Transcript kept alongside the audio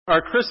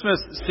our Christmas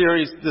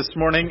series this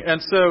morning.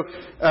 And so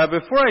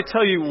before I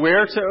tell you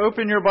where to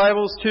open your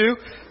Bibles to,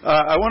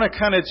 I want to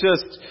kind of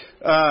just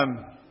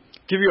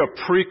give you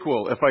a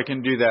prequel, if I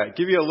can do that.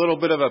 Give you a little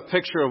bit of a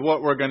picture of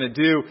what we're going to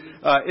do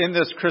in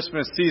this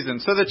Christmas season.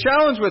 So the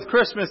challenge with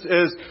Christmas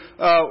is,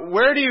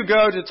 where do you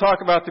go to talk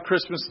about the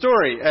Christmas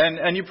story?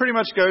 And you pretty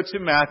much go to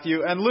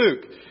Matthew and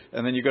Luke.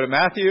 And then you go to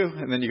Matthew,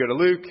 and then you go to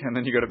Luke, and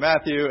then you go to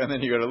Matthew, and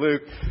then you go to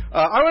Luke.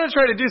 I want to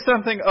try to do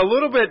something a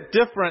little bit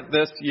different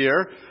this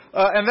year,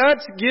 and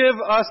that's give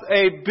us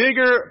a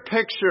bigger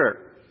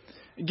picture.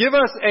 Give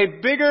us a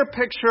bigger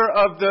picture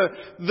of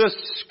the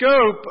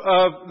scope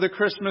of the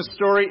Christmas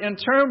story in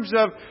terms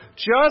of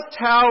just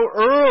how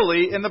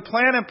early in the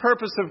plan and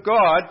purpose of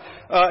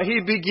God He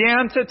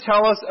began to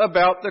tell us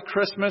about the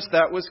Christmas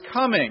that was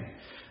coming.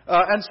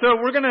 And so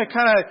we're going to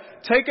kind of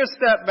take a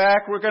step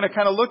back. We're going to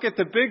kind of look at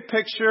the big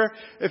picture.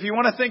 If you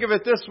want to think of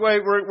it this way,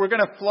 we're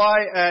going to fly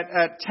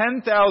at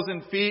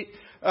 10,000 feet.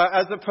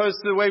 As opposed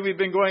to the way we've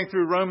been going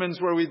through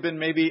Romans where we've been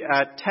maybe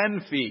at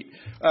 10 feet.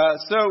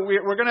 So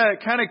we're going to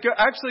kind of go,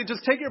 actually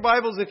just take your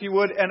Bibles if you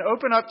would and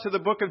open up to the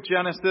book of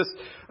Genesis,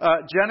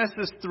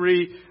 Genesis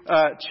 3,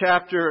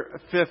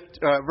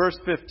 verse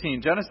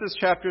 15. Genesis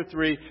chapter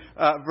 3,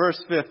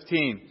 verse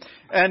 15.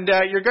 And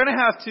you're going to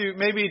have to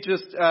maybe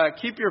just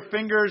keep your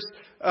fingers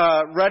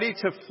ready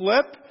to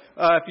flip.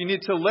 If you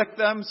need to lick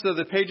them so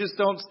the pages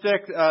don't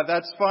stick,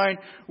 that's fine.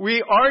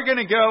 We are going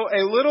to go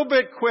a little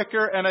bit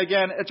quicker, and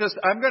again,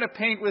 I'm going to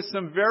paint with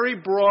some very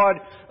broad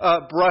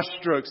brush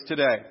strokes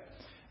today.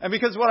 And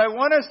because what I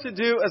want us to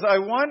do is I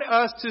want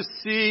us to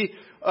see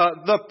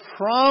the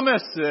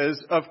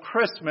promises of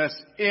Christmas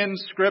in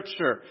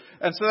Scripture.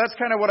 And so that's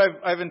kind of what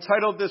I've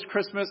entitled this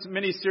Christmas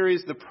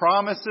mini-series, The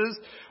Promises.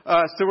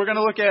 So we're going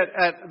to look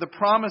at the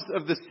promise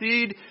of the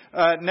seed.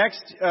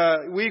 Next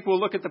week we'll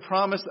look at the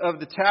promise of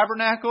the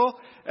tabernacle.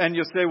 And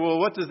you'll say, well,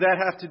 what does that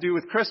have to do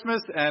with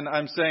Christmas? And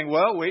I'm saying,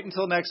 well, wait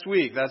until next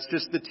week. That's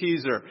just the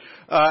teaser.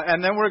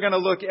 And then we're going to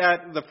look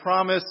at the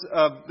promise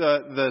of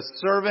the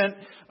servant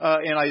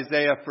in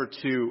Isaiah for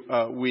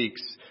 2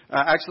 weeks.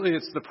 Actually,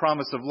 it's the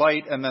promise of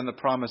light and then the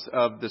promise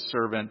of the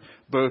servant,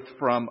 both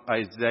from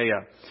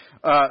Isaiah.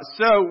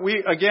 So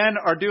we, again,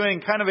 are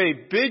doing kind of a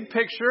big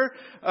picture.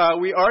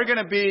 We are going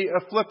to be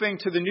flipping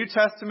to the New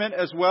Testament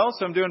as well.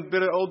 So I'm doing a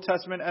bit of Old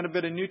Testament and a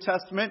bit of New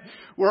Testament.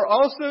 We're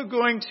also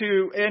going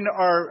to, in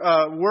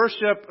our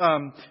worship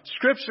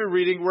scripture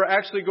reading, we're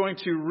actually going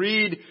to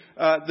read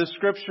the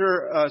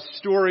scripture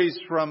stories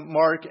from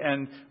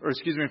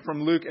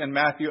from Luke and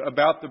Matthew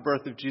about the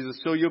birth of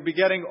Jesus. So you'll be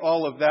getting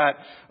all of that.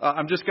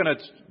 I'm just going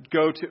to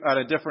go at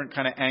a different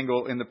kind of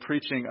angle in the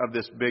preaching of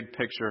this big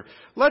picture.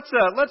 Let's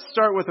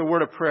start with a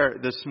word of prayer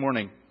this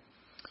morning.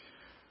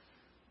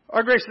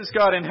 Our gracious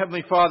God and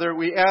Heavenly Father,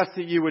 we ask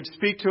that you would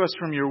speak to us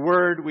from your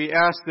word. We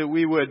ask that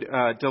we would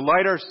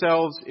delight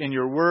ourselves in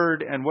your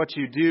word and what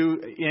you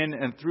do in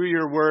and through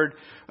your word.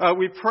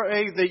 We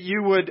pray that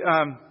you would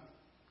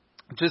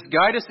just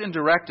guide us and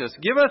direct us.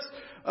 Give us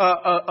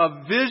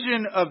a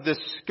vision of the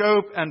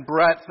scope and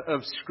breadth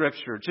of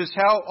Scripture. Just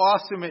how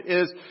awesome it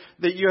is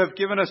that you have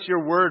given us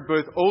your word,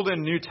 both Old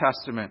and New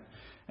Testament.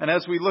 And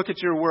as we look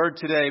at your word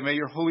today, may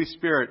your Holy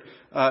Spirit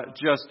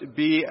just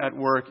be at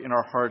work in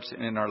our hearts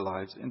and in our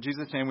lives. In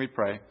Jesus' name we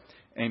pray.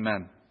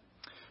 Amen.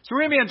 So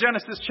we're going to be in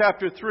Genesis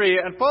chapter 3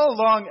 and follow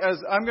along as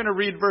I'm going to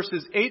read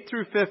verses 8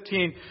 through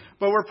 15,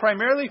 but we're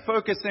primarily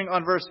focusing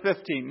on verse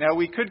 15. Now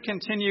we could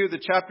continue,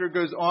 the chapter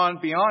goes on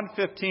beyond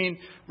 15,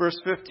 verse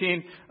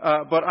 15,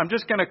 but I'm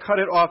just going to cut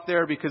it off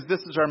there because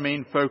this is our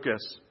main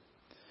focus.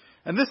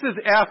 And this is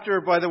after,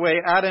 by the way,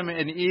 Adam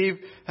and Eve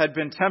had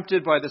been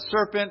tempted by the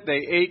serpent.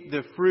 They ate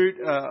the fruit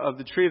of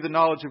the tree of the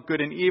knowledge of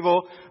good and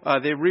evil.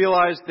 They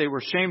realized they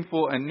were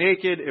shameful and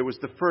naked. It was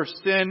the first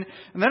sin.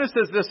 And then it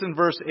says this in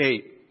verse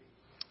 8.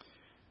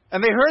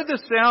 And they heard the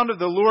sound of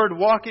the Lord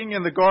walking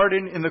in the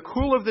garden in the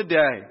cool of the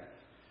day.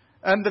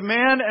 And the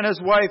man and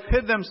his wife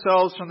hid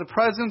themselves from the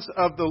presence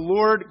of the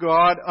Lord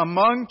God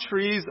among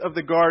trees of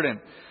the garden.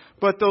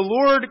 But the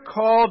Lord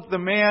called the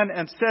man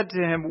and said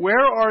to him, "Where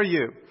are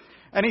you?"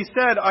 And he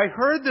said, "I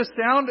heard the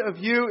sound of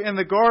you in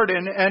the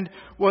garden and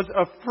was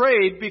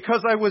afraid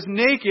because I was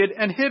naked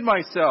and hid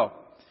myself."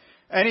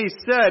 And he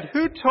said,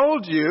 "Who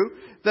told you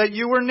that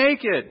you were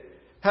naked?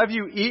 Have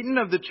you eaten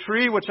of the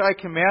tree which I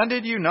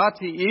commanded you not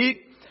to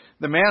eat?"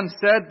 The man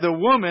said, "The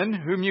woman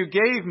whom you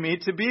gave me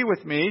to be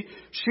with me,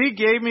 she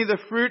gave me the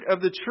fruit of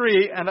the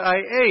tree and I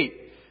ate."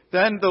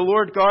 Then the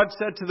Lord God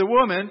said to the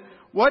woman,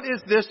 "What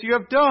is this you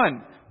have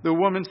done?" The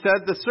woman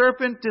said, "The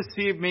serpent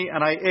deceived me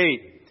and I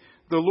ate."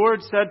 The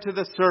Lord said to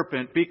the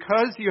serpent,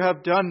 "Because you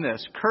have done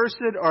this,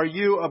 cursed are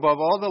you above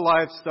all the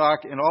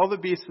livestock and all the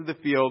beasts of the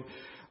field.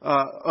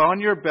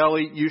 On your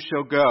belly you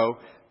shall go,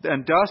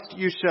 and dust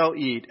you shall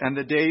eat, and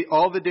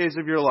all the days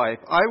of your life.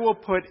 I will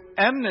put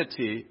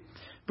enmity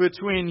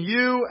between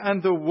you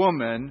and the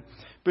woman,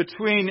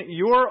 between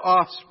your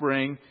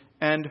offspring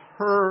and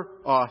her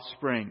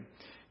offspring.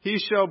 He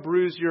shall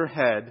bruise your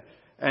head,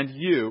 and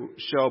you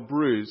shall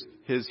bruise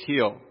his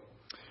heel."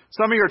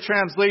 Some of your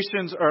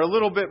translations are a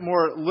little bit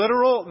more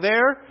literal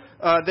there.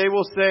 they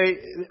will say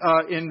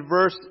in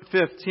verse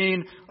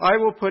 15, I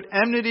will put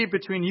enmity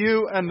between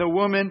you and the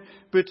woman,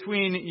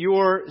 between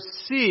your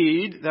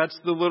seed, that's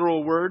the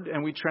literal word,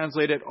 and we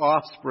translate it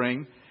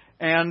offspring,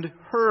 and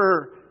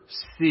her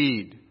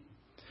seed.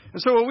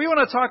 And so what we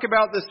want to talk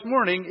about this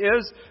morning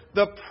is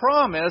the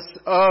promise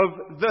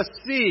of the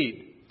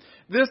seed.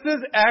 This is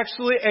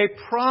actually a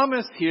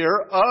promise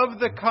here of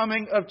the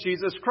coming of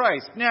Jesus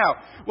Christ. Now,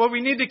 what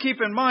we need to keep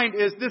in mind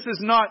is this is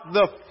not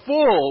the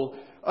full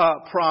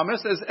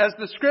promise. As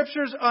the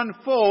Scriptures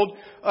unfold,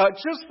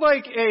 just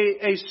like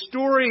a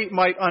story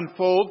might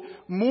unfold,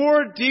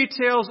 more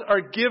details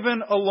are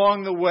given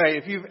along the way.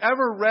 If you've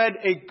ever read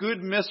a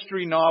good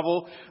mystery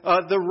novel,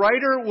 the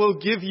writer will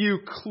give you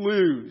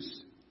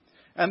clues.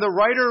 And the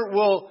writer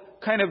will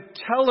kind of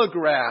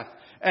telegraph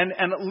and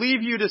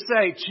leave you to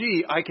say,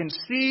 gee, I can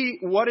see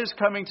what is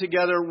coming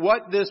together,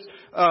 what this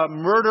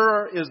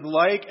murderer is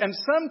like. And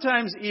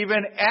sometimes even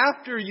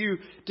after you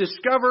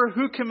discover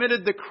who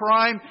committed the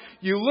crime,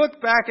 you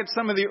look back at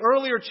some of the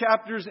earlier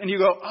chapters and you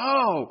go,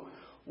 oh,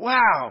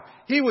 wow,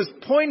 he was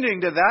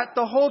pointing to that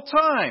the whole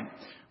time.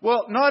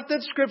 Well, not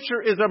that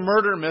Scripture is a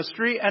murder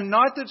mystery and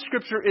not that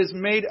Scripture is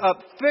made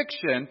up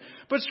fiction,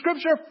 but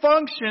Scripture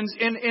functions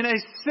in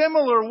a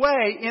similar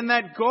way in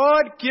that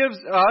God gives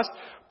us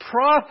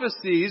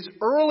prophecies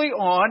early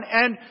on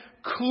and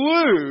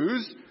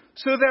clues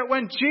so that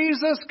when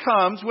Jesus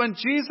comes, when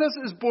Jesus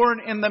is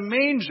born in the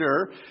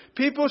manger,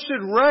 people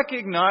should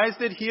recognize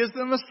that He is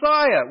the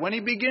Messiah. When He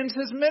begins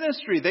His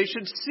ministry, they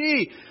should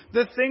see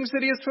the things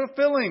that He is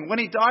fulfilling. When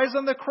He dies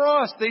on the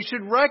cross, they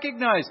should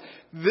recognize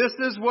this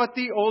is what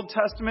the Old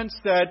Testament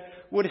said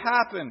would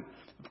happen.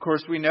 Of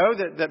course, we know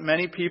that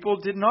many people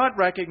did not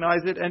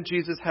recognize it, and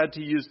Jesus had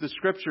to use the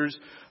Scriptures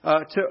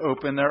to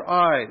open their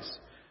eyes.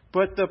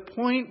 But the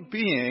point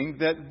being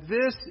that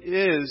this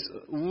is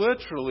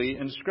literally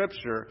in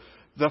Scripture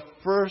the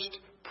first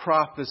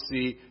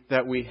prophecy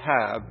that we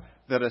have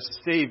that a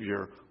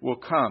Savior will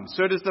come.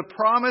 So it is the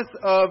promise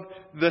of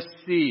the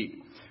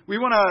seed. We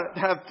want to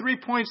have 3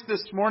 points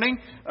this morning.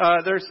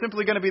 There's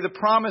simply going to be the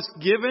promise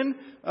given,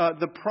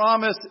 the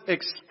promise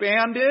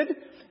expanded,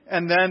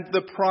 and then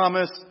the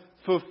promise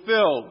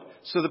fulfilled.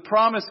 So the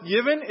promise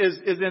given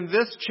is in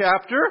this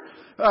chapter.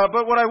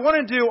 But what I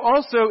want to do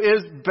also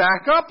is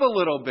back up a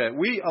little bit.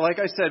 Like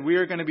I said, we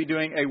are going to be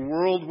doing a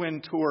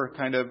whirlwind tour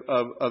kind of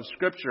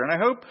Scripture. And I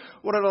hope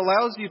what it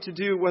allows you to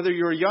do, whether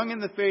you're young in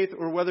the faith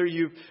or whether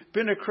you've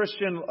been a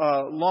Christian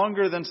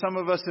longer than some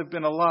of us have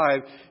been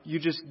alive, you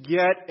just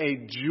get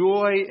a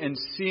joy in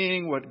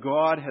seeing what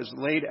God has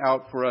laid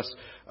out for us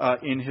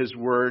in His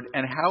Word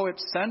and how it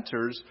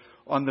centers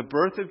on the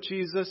birth of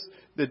Jesus,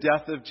 the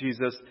death of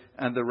Jesus,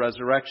 and the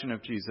resurrection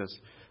of Jesus.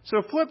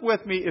 So flip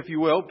with me, if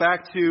you will,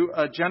 back to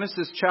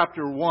Genesis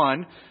chapter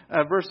 1,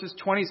 verses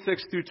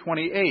 26 through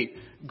 28.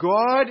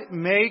 God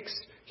makes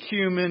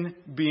human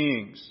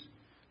beings.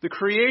 The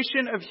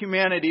creation of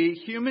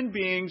humanity, human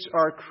beings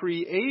are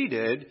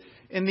created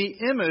in the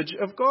image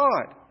of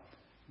God.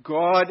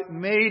 God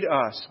made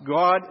us.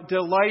 God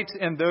delights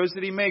in those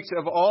that He makes.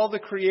 Of all the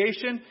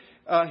creation,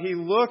 He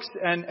looks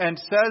and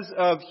says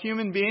of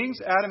human beings,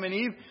 Adam and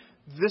Eve,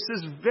 this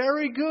is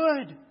very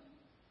good.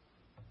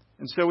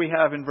 And so we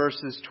have in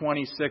verses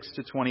 26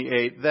 to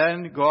 28,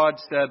 then God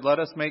said, let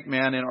us make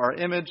man in our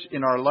image,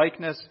 in our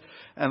likeness,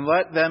 and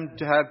let them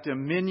to have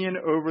dominion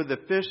over the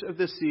fish of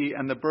the sea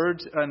and the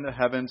birds in the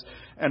heavens,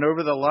 and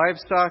over the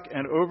livestock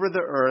and over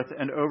the earth,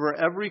 and over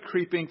every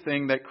creeping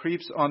thing that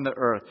creeps on the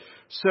earth.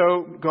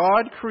 So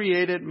God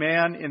created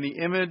man in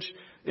the image,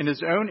 in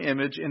His own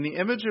image. In the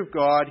image of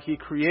God, He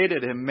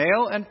created him,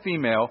 male and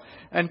female,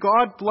 and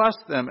God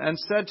blessed them and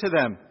said to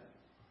them,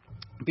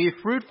 be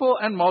fruitful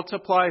and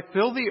multiply,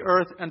 fill the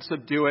earth and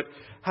subdue it,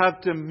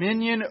 have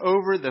dominion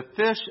over the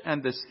fish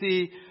and the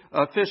sea,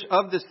 fish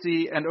of the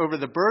sea, and over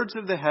the birds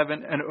of the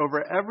heaven, and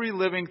over every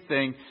living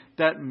thing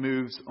that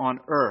moves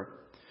on earth.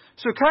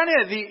 So kind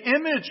of the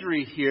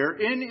imagery here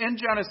in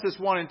Genesis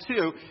 1 and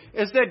 2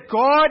 is that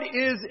God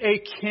is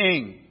a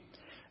king,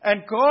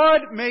 and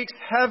God makes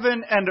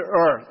heaven and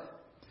earth.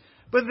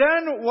 But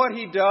then what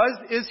He does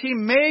is He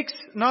makes,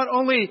 not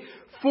only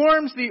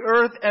forms the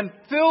earth and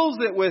fills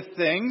it with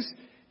things,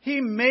 He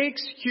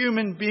makes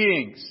human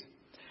beings.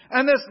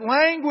 And this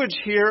language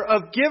here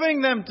of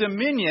giving them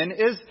dominion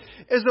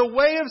is a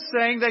way of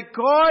saying that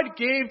God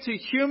gave to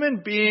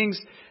human beings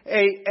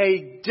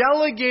a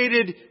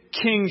delegated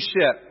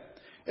kingship.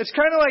 It's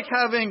kind of like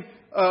having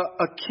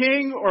a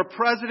king or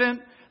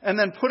president and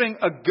then putting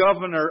a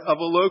governor of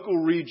a local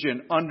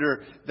region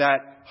under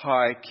that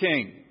high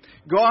king.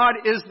 God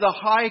is the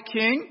high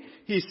king.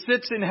 He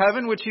sits in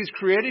heaven, which He's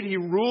created. He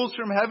rules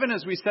from heaven,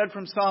 as we said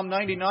from Psalm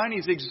 99.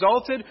 He's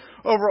exalted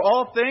over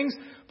all things.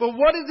 But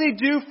what does He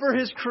do for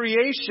His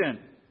creation?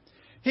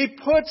 He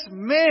puts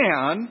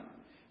man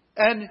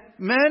and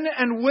men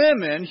and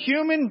women,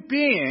 human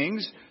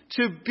beings,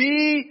 to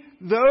be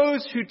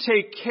those who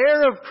take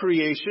care of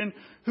creation,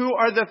 who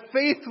are the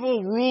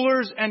faithful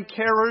rulers and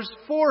carers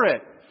for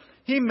it.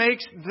 He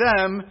makes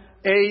them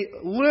a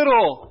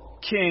little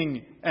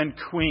king and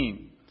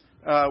queen.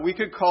 We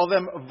could call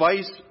them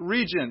vice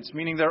regents,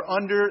 meaning they're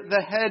under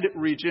the head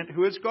regent,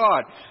 who is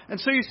God. And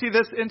so you see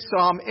this in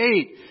Psalm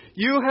 8.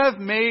 You have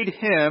made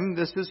him,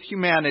 this is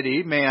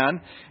humanity,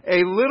 man,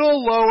 a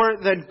little lower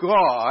than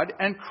God,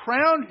 and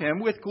crowned him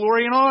with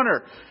glory and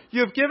honor.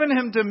 You have given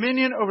him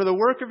dominion over the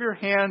work of your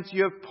hands.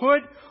 You have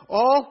put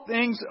all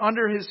things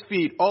under his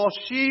feet, all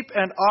sheep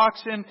and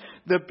oxen,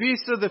 the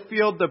beasts of the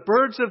field, the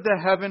birds of the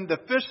heaven, the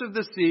fish of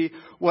the sea,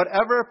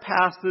 whatever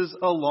passes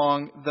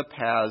along the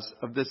paths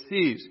of the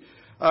seas.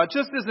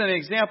 Just as an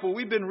example,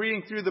 we've been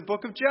reading through the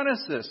book of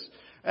Genesis.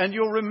 And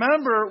you'll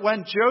remember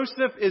when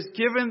Joseph is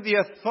given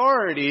the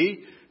authority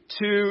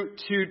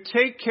to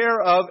take care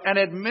of and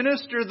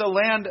administer the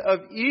land of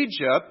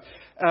Egypt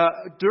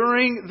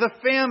during the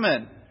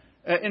famine,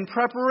 in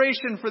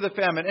preparation for the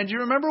famine. And do you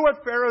remember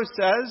what Pharaoh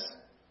says?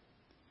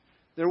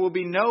 There will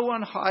be no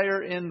one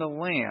higher in the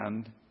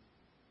land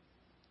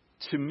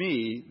to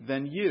me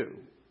than you.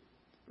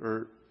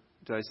 Or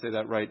did I say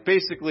that right?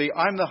 Basically,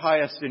 I'm the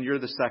highest and you're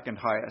the second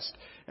highest.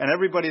 And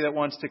everybody that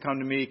wants to come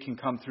to me can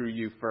come through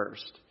you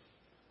first.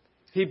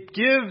 He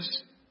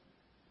gives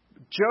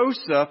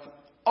Joseph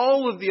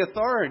all of the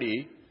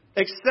authority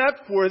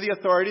except for the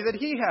authority that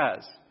he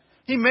has.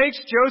 He makes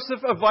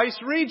Joseph a vice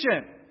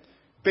regent.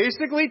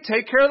 Basically,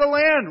 take care of the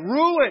land,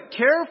 rule it,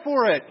 care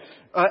for it,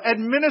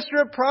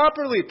 administer it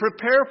properly,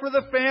 prepare for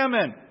the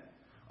famine.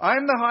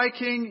 I'm the high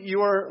king,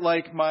 you are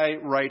like my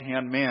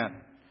right-hand man.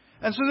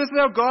 And so this is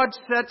how God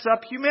sets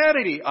up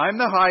humanity. I'm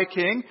the high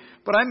king,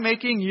 but I'm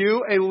making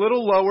you a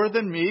little lower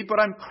than me, but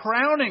I'm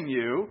crowning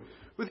you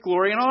with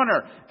glory and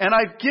honor. And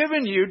I've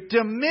given you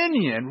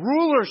dominion,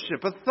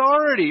 rulership,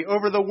 authority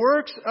over the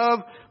works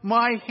of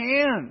my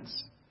hands.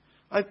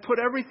 I've put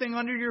everything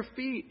under your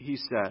feet, he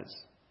says.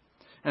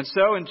 And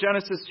so in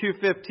Genesis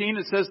 2:15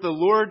 it says, the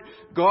Lord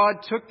God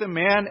took the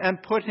man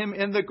and put him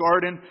in the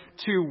garden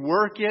to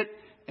work it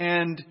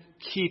and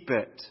keep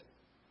it.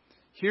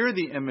 Here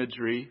the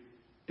imagery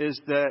is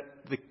that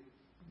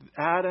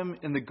Adam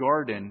in the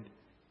garden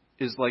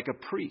is like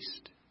a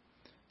priest.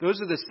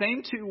 Those are the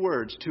same two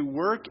words, to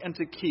work and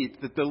to keep,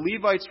 that the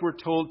Levites were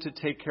told to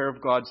take care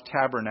of God's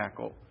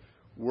tabernacle.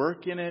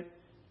 Work in it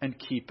and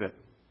keep it.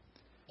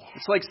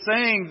 It's like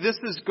saying, this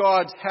is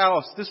God's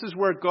house. This is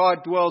where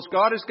God dwells.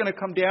 God is going to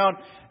come down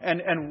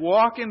and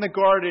walk in the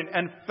garden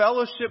and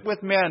fellowship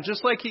with man,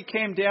 just like he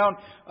came down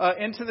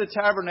into the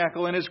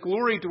tabernacle and his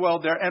glory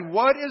dwelled there. And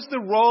what is the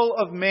role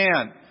of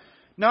man?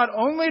 Not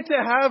only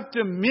to have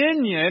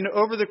dominion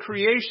over the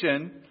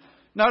creation,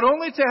 not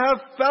only to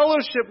have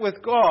fellowship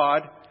with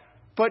God,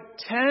 but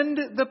tend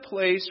the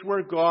place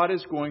where God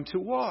is going to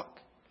walk.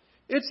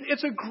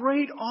 It's a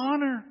great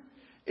honor.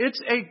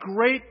 It's a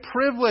great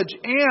privilege.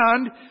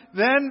 And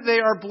then they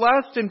are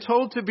blessed and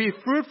told to be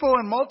fruitful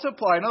and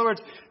multiply. In other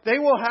words, they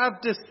will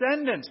have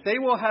descendants. They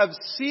will have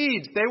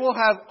seeds. They will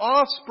have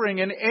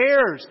offspring and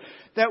heirs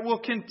that will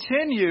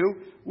continue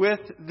with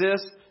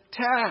this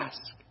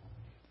task.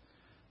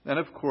 Then,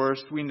 of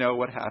course, we know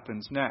what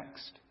happens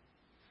next.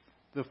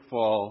 The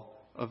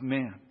fall of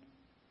man.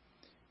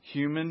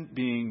 Human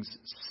beings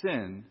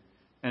sin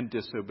and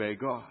disobey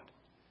God.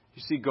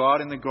 You see,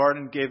 God in the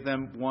garden gave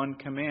them one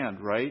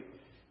command, right?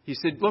 He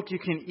said, look, you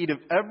can eat of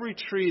every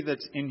tree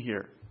that's in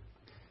here,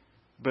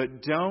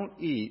 but don't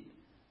eat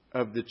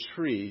of the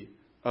tree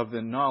of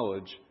the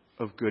knowledge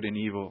of good and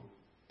evil.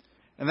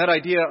 And that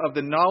idea of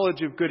the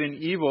knowledge of good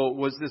and evil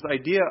was this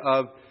idea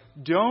of,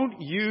 don't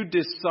you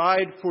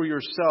decide for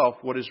yourself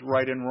what is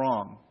right and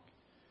wrong.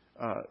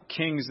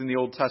 Kings in the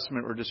Old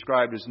Testament were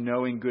described as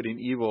knowing good and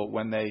evil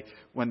when they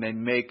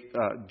make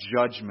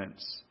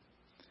judgments.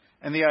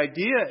 And the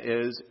idea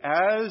is,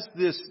 as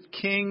this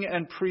king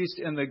and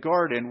priest in the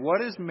garden, what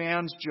is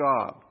man's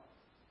job?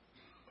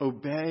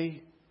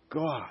 Obey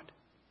God.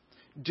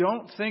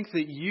 Don't think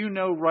that you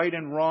know right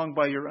and wrong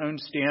by your own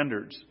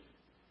standards.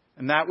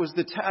 And that was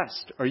the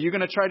test. Are you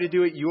going to try to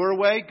do it your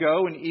way?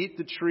 Go and eat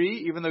the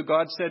tree, even though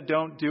God said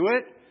don't do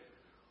it?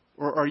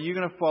 Or are you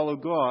going to follow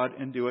God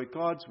and do it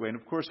God's way? And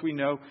of course we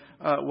know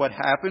what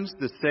happens.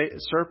 The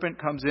serpent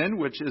comes in,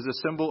 which is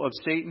a symbol of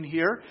Satan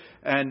here.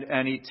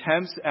 And he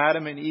tempts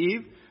Adam and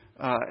Eve.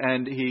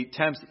 And he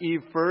tempts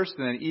Eve first,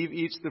 and then Eve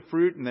eats the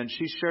fruit, and then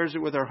she shares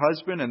it with her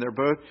husband, and they're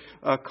both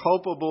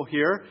culpable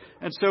here.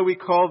 And so we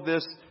call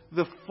this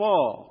the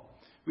fall.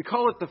 We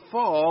call it the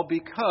fall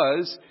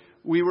because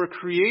we were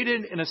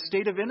created in a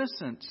state of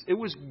innocence. It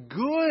was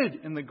good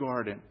in the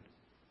garden.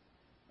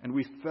 And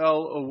we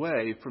fell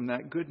away from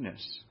that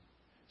goodness.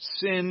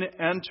 Sin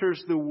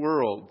enters the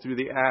world through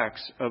the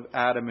acts of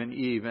Adam and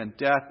Eve, and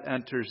death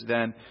enters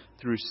then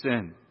through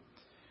sin.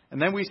 And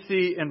then we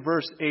see in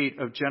verse 8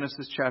 of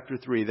Genesis chapter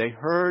 3, they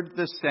heard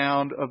the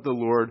sound of the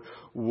Lord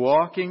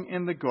walking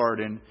in the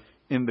garden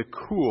in the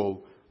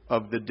cool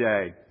of the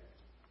day.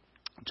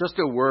 Just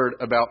a word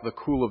about the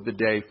cool of the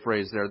day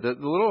phrase there. The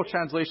literal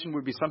translation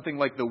would be something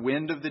like the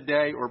wind of the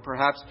day, or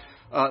perhaps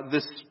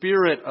the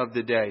spirit of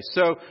the day.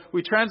 So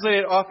we translate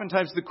it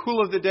oftentimes the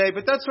cool of the day,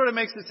 but that sort of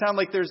makes it sound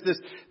like there's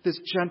this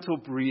gentle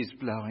breeze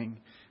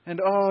blowing. And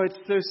oh, it's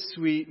so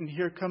sweet. And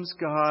here comes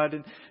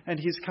God, and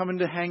He's coming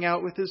to hang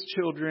out with His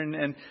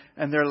children.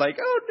 And they're like,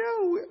 oh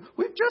no,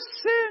 we've just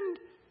sinned.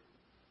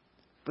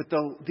 But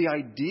the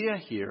idea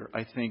here,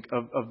 I think,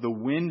 of the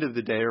wind of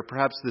the day, or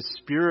perhaps the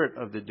spirit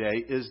of the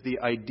day, is the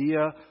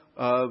idea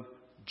of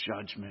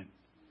judgment,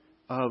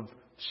 of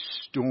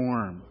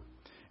storm.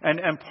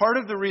 And part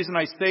of the reason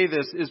I say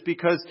this is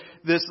because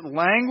this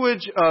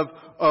language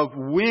of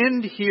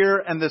wind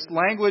here and this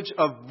language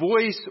of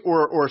voice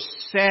or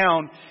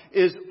sound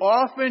is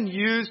often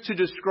used to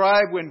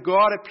describe when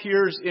God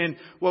appears in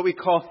what we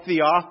call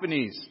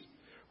theophanies,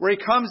 where He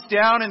comes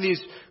down in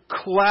these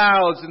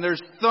clouds and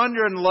there's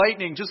thunder and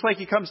lightning, just like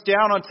He comes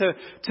down onto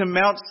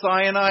Mount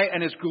Sinai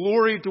and His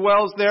glory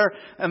dwells there,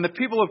 and the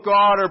people of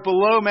God are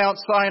below Mount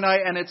Sinai,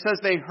 and it says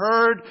they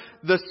heard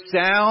the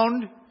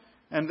sound.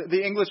 And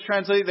the English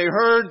translate, they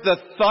heard the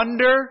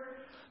thunder,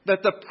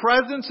 that the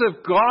presence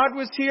of God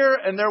was here,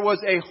 and there was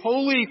a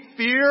holy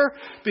fear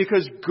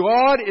because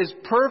God is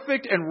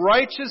perfect and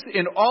righteous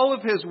in all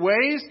of His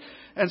ways.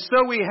 And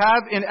so we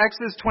have in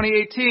Exodus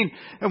 20:18,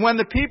 and when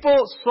the people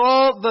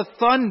saw the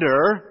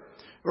thunder,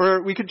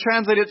 or we could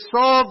translate it,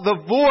 saw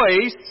the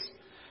voice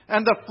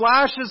and the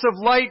flashes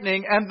of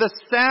lightning and the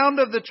sound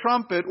of the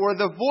trumpet, or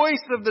the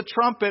voice of the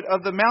trumpet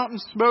of the mountain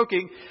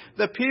smoking,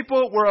 the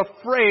people were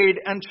afraid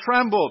and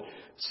trembled.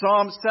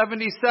 Psalm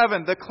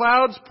 77, the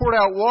clouds poured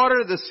out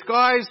water, the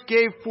skies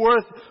gave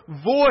forth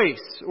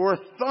voice or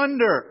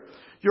thunder.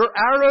 Your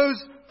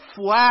arrows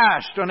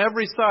flashed on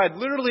every side.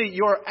 Literally,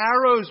 your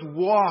arrows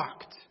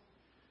walked.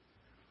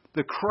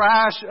 The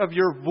crash of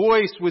your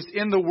voice was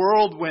in the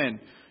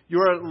whirlwind.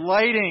 Your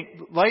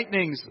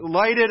lightnings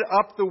lighted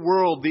up the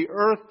world. The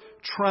earth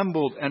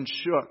trembled and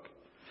shook.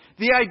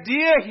 The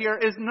idea here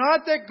is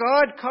not that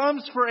God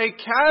comes for a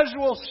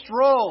casual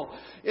stroll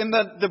in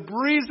the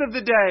breeze of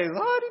the day,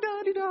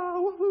 la-di-da-di-da,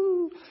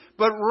 woohoo,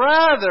 but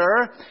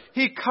rather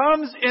He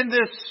comes in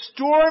this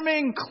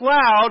storming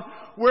cloud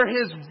where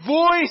His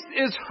voice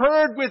is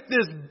heard with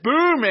this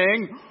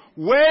booming,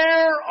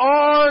 "Where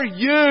are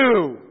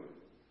you?"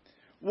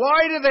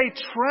 Why do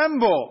they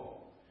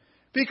tremble?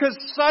 Because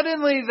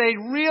suddenly they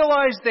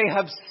realize they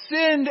have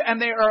sinned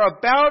and they are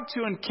about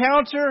to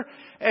encounter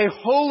a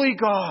holy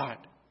God.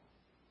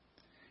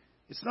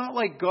 It's not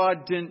like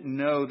God didn't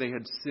know they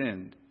had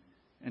sinned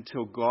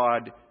until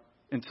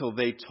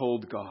they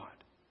told God.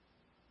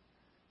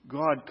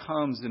 God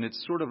comes, and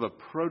it's sort of a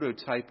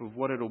prototype of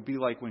what it'll be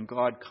like when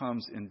God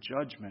comes in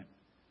judgment.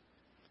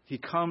 He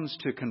comes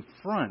to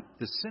confront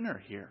the sinner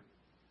here.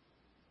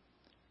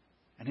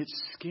 And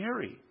it's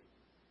scary.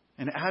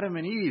 And Adam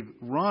and Eve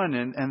run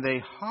and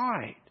they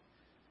hide.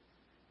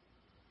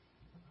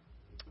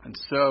 And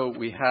so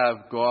we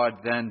have God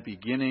then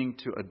beginning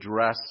to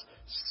address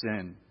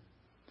sin.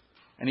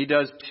 And He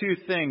does two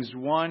things.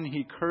 One,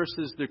 He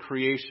curses the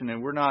creation.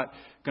 And we're not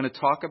going to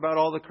talk about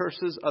all the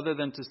curses other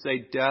than to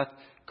say death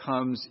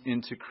comes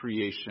into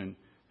creation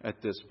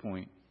at this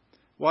point.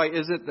 Why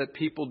is it that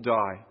people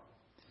die?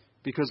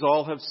 Because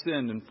all have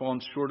sinned and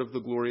fallen short of the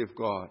glory of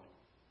God.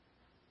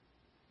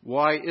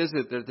 Why is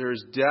it that there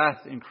is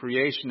death in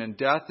creation? And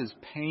death is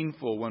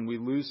painful when we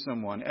lose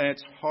someone. And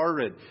it's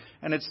horrid.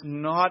 And it's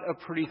not a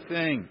pretty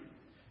thing.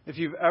 If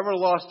you've ever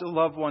lost a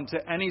loved one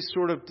to any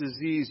sort of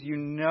disease, you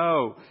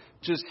know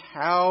just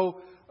how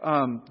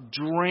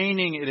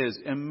draining it is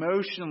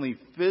emotionally,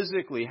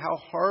 physically, how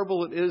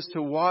horrible it is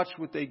to watch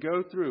what they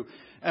go through.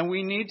 And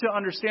we need to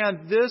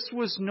understand this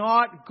was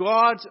not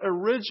God's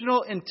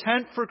original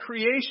intent for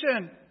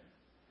creation.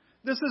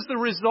 This is the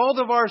result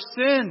of our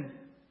sin.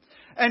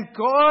 And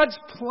God's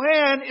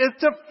plan is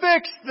to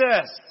fix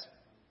this.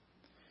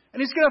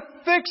 And He's going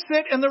to fix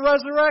it in the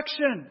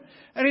resurrection.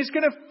 And He's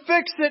going to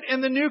fix it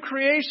in the new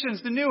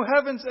creations, the new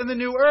heavens and the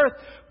new earth.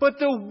 But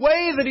the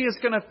way that He is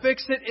going to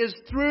fix it is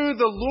through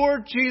the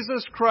Lord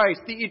Jesus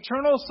Christ, the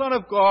eternal Son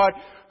of God,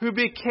 who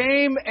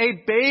became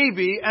a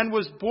baby and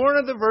was born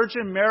of the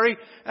Virgin Mary.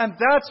 And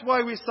that's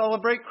why we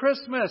celebrate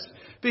Christmas.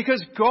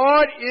 Because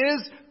God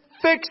is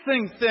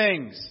fixing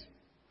things.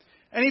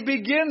 And He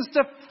begins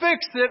to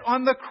fix it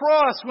on the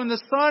cross when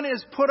the Son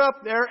is put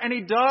up there and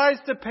He dies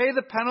to pay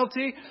the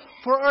penalty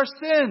for our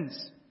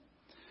sins.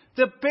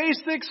 The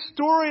basic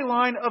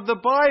storyline of the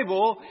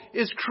Bible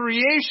is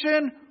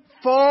creation,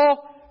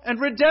 fall,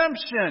 and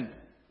redemption.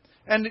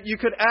 And you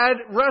could add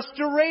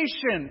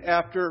restoration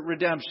after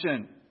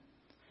redemption.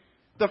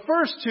 The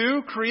first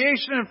two,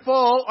 creation and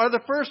fall, are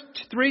the first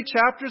 3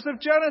 chapters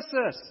of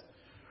Genesis.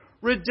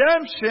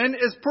 Redemption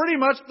is pretty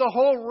much the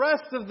whole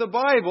rest of the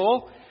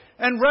Bible,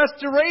 and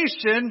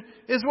restoration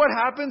is what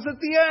happens at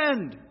the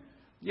end.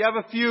 You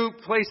have a few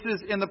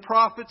places in the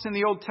prophets in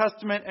the Old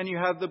Testament, and you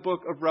have the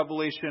book of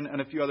Revelation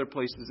and a few other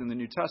places in the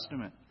New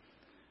Testament.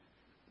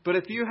 But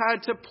if you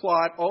had to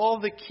plot all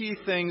the key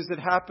things that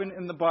happen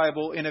in the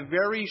Bible in a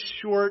very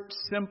short,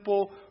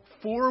 simple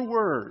 4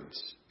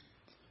 words: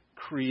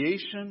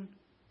 creation,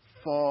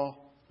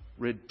 fall,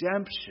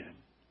 redemption,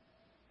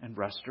 and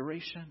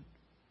restoration.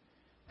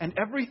 And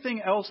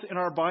everything else in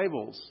our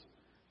Bibles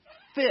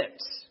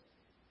fits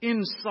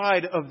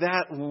inside of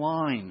that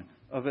line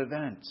of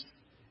events.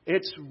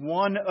 It's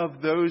one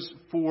of those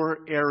 4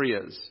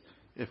 areas,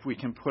 if we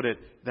can put it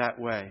that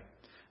way.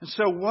 And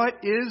so what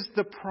is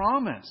the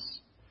promise?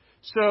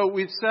 So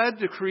we've said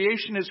the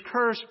creation is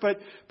cursed, but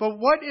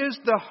what is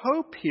the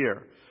hope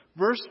here?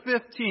 Verse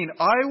 15,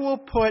 I will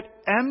put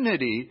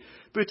enmity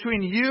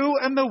between you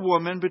and the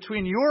woman,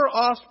 between your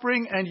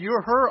offspring and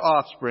her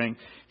offspring.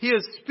 He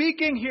is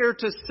speaking here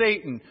to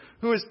Satan,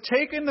 who has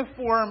taken the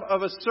form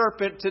of a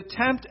serpent to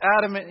tempt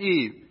Adam and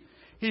Eve.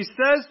 He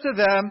says to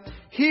them,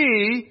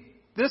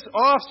 this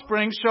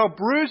offspring, shall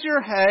bruise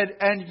your head,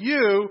 and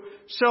you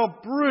shall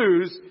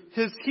bruise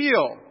his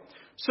heel.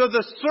 So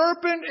the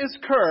serpent is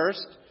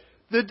cursed.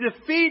 The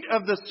defeat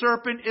of the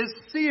serpent is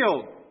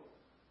sealed.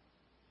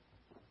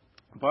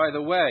 By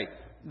the way,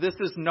 this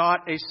is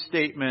not a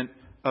statement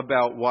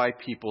about why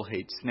people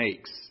hate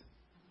snakes.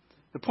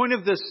 The point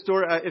of this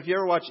story, if you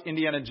ever watch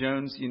Indiana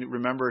Jones, you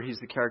remember he's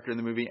the character in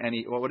the movie, and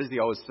what does he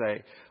always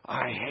say?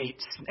 I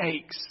hate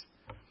snakes.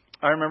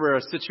 I remember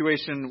a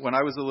situation when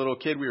I was a little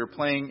kid. We were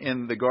playing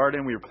in the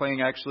garden. We were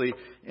playing actually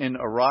in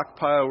a rock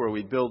pile where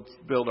we build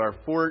our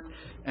fort,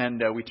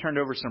 and we turned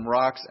over some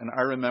rocks, and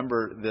I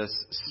remember this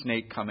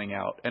snake coming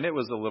out, and it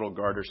was a little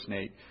garter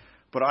snake.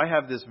 But I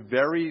have this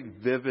very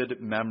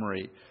vivid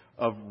memory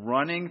of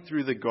running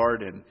through the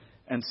garden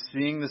and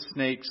seeing the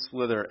snake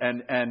slither.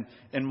 And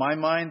in my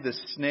mind, the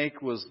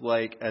snake was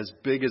like as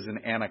big as an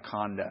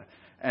anaconda.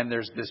 And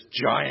there's this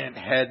giant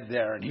head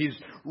there. And he's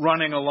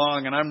running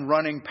along. And I'm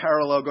running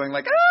parallel going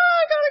like,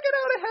 I got to get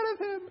out ahead of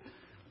him.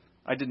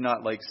 I did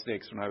not like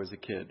snakes when I was a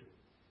kid.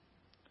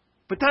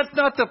 But that's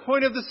not the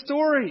point of the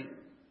story.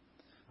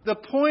 The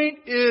point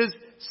is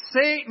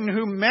Satan,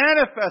 who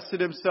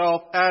manifested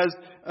himself as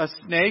a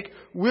snake,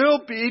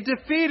 will be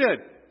defeated.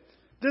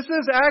 This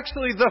is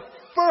actually the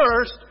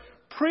first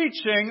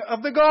preaching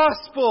of the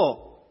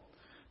gospel.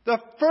 The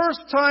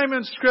first time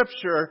in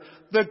Scripture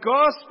the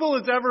gospel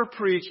is ever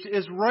preached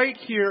is right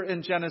here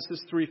in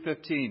Genesis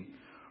 3:15.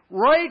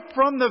 Right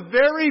from the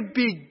very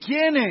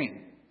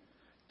beginning,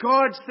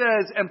 God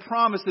says and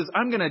promises,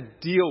 I'm going to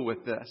deal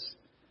with this.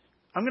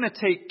 I'm going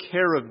to take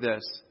care of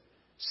this.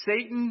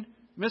 Satan,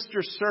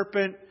 Mr.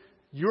 Serpent,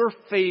 your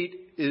fate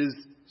is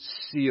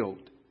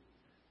sealed.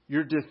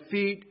 Your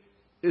defeat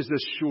is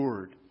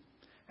assured.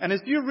 And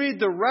as you read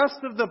the rest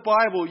of the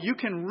Bible, you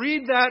can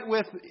read that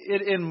with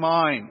it in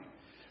mind.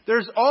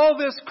 There's all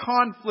this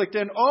conflict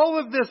and all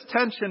of this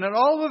tension and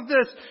all of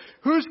this,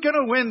 who's going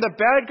to win, the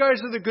bad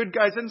guys or the good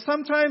guys? And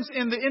sometimes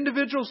in the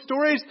individual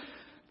stories,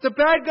 the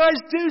bad guys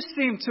do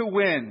seem to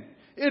win.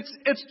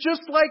 It's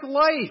just like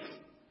life.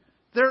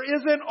 There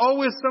isn't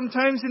always,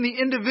 sometimes in the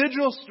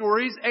individual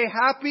stories, a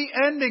happy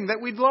ending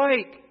that we'd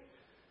like.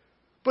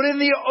 But in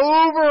the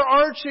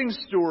overarching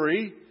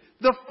story,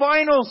 the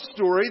final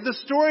story, the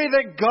story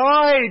that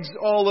guides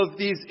all of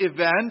these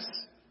events,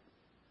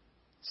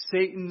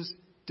 Satan's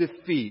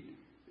defeat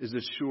is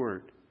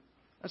assured.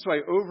 That's why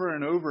over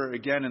and over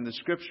again in the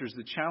Scriptures,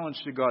 the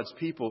challenge to God's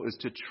people is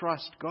to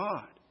trust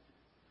God.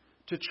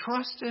 To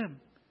trust Him.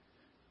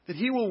 That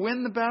He will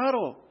win the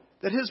battle.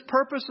 That His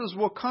purposes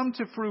will come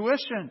to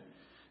fruition.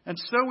 And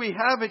so we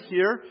have it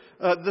here.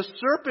 The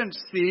serpent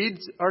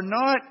seeds are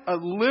not a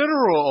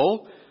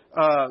literal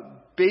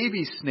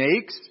baby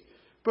snakes,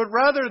 but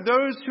rather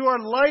those who are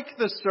like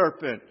the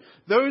serpent,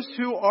 those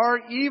who are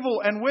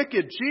evil and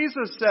wicked.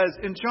 Jesus says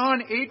in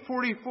John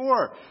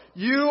 8:44,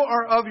 you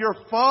are of your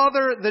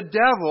father the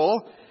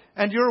devil,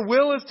 and your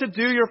will is to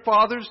do your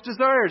father's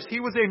desires. He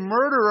was a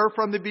murderer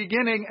from the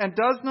beginning and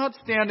does not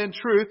stand in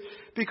truth,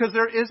 because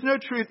there is no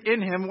truth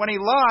in him. When he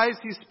lies,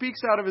 he speaks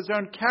out of his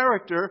own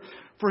character,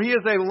 for he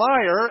is a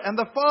liar and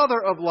the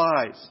father of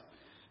lies.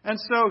 And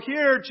so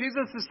here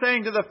Jesus is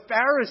saying to the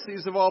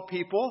Pharisees of all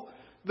people,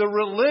 the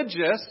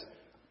religious,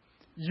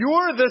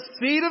 you're the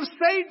seed of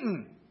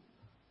Satan.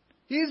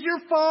 He's your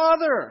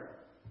father.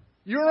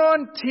 You're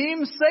on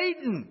Team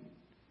Satan.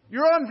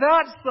 You're on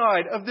that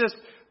side of this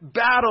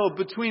battle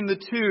between the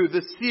two,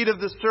 the seed of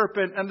the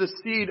serpent and the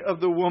seed of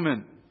the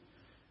woman.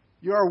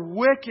 You are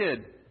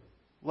wicked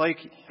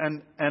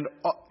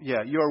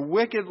you are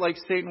wicked like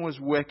Satan was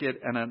wicked,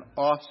 and an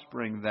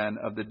offspring then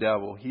of the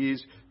devil.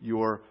 He's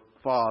your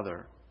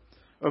father.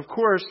 Of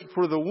course,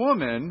 for the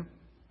woman,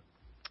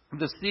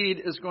 the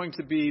seed is going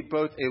to be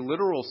both a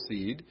literal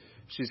seed.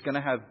 She's going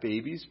to have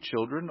babies,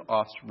 children,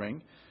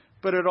 offspring.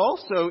 But it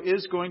also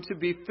is going to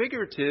be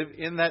figurative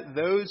in that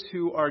those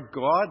who are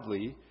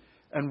godly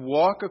and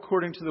walk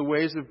according to the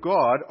ways of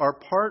God are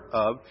part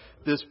of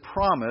this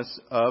promise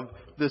of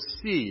the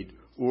seed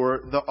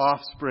or the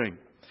offspring.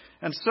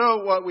 And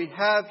so what we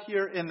have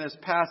here in this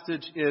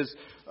passage is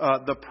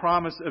the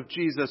promise of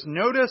Jesus.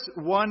 Notice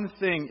one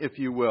thing, if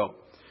you will.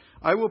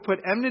 I will put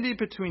enmity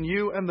between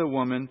you and the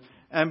woman,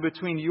 and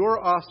between your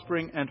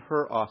offspring and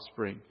her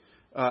offspring.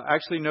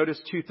 Actually,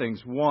 notice two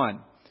things.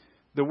 One,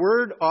 the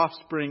word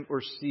offspring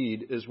or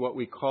seed is what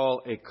we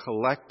call a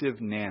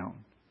collective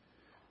noun.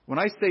 When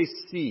I say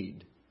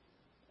seed,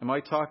 am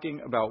I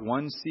talking about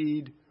one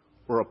seed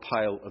or a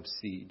pile of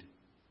seed?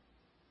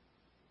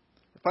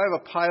 If I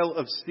have a pile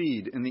of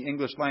seed in the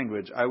English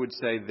language, I would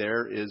say,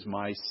 there is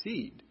my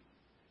seed.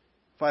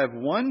 If If I have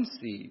one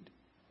seed,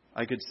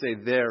 I could say,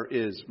 there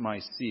is my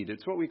seed.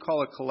 It's what we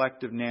call a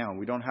collective noun.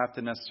 We don't have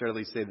to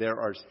necessarily say there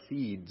are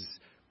seeds,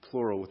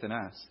 plural with an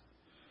S.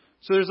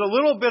 So there's a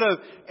little bit of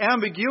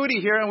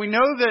ambiguity here, and we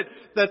know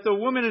that the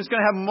woman is going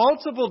to have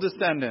multiple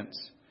descendants.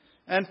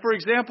 And for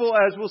example,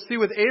 as we'll see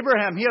with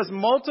Abraham, he has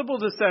multiple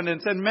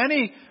descendants and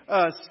many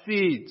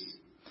seeds.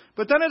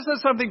 But then it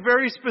says something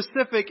very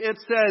specific. It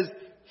says,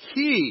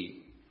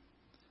 he,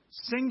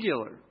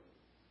 singular,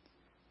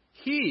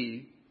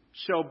 he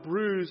shall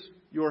bruise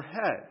your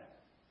head.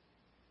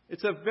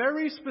 It's a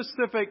very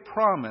specific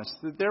promise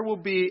that there will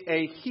be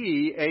a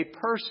he, a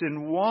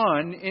person,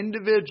 one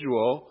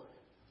individual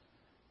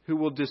who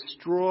will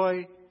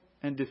destroy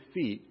and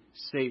defeat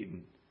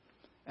Satan.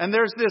 And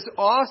there's this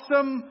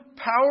awesome,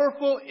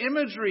 powerful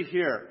imagery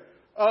here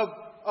of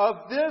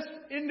this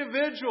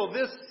individual,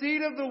 this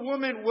seed of the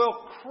woman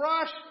will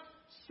crush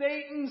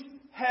Satan's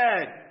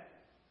head.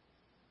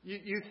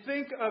 You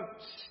think of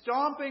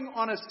stomping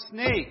on a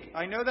snake.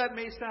 I know that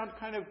may sound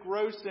kind of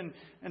gross and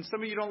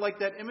some of you don't like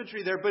that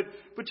imagery there, but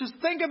just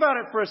think about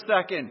it for a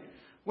second.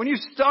 When you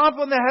stomp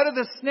on the head of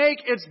the snake,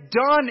 it's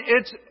done.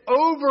 It's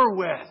over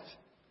with.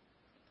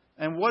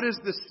 And what is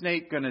the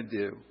snake going to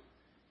do?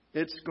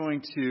 It's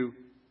going to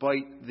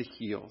bite the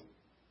heel.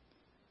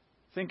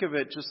 Think of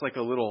it just like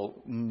a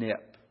little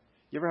nip.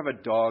 You ever have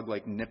a dog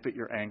like nip at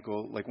your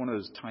ankle, like one of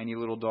those tiny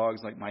little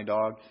dogs like my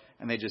dog,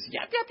 and they just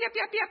yap, yap, yap,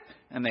 yap, yap,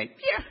 and they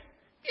yeah,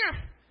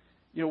 yeah.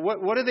 You know,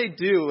 what do they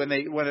do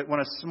when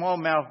a small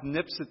mouth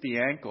nips at the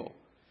ankle?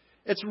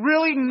 It's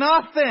really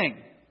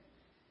nothing.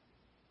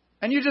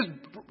 And you just,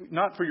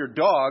 not for your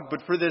dog,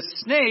 but for this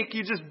snake,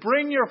 you just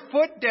bring your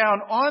foot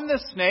down on the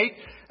snake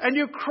and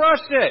you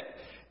crush it.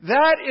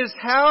 That is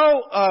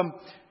how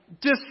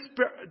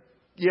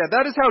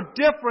that is how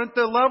different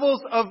the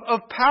levels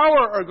of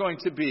power are going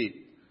to be.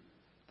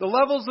 The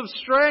levels of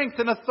strength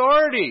and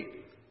authority.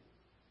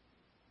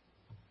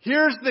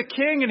 Here's the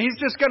king and he's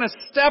just going to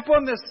step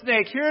on the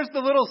snake. Here's the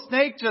little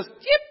snake just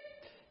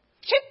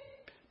chip,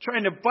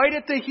 trying to bite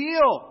at the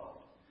heel.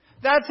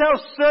 That's how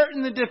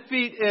certain the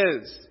defeat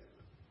is.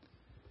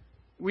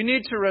 We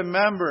need to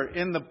remember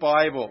in the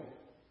Bible,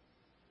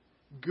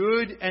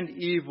 good and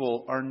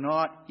evil are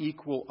not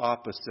equal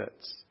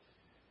opposites.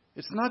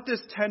 It's not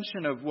this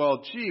tension of,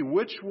 well, gee,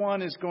 which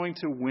one is going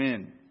to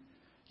win?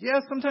 Yeah,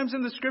 sometimes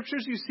in the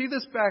scriptures you see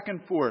this back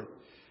and forth.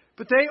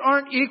 But they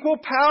aren't equal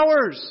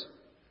powers.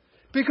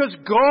 Because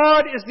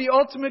God is the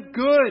ultimate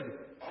good.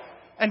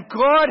 And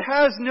God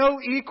has no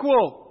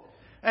equal.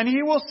 And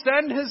He will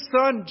send His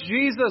Son,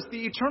 Jesus,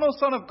 the eternal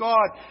Son of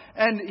God.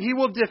 And He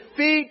will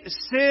defeat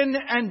sin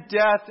and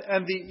death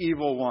and the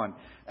evil one.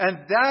 And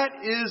that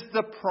is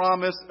the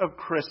promise of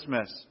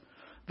Christmas.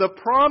 The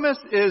promise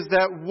is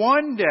that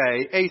one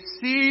day a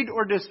seed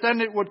or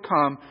descendant would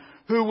come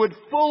who would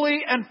fully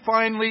and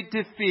finally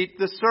defeat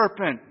the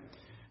serpent.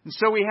 And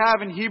so we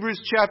have in Hebrews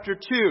chapter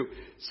 2,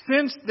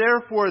 since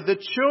therefore the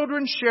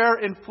children share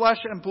in flesh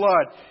and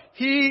blood,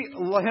 He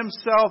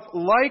Himself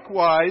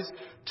likewise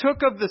took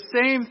of the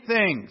same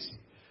things,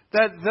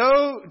 that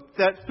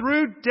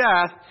through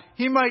death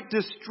He might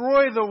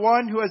destroy the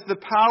one who has the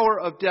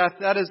power of death,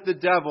 that is the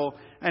devil,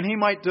 and He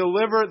might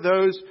deliver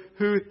those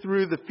who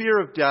through the fear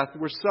of death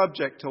were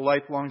subject to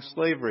lifelong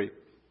slavery.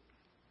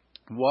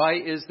 Why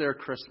is there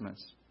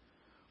Christmas?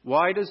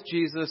 Why does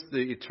Jesus,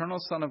 the eternal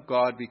Son of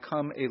God,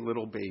 become a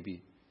little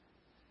baby?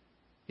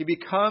 He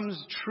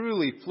becomes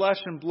truly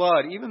flesh and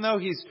blood, even though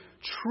He's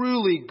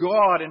truly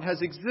God and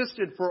has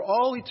existed for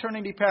all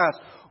eternity past.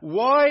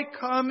 Why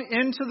come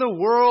into the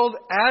world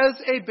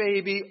as a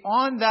baby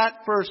on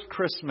that first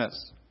Christmas?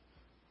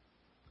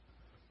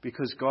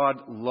 Because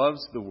God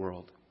loves the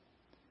world.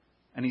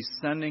 And He's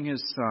sending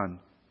His Son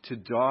to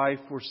die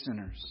for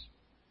sinners.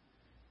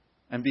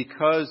 And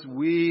because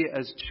we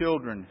as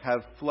children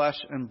have flesh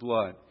and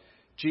blood,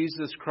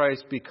 Jesus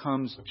Christ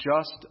becomes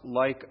just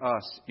like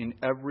us in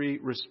every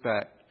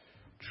respect.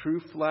 True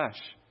flesh,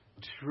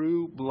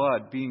 true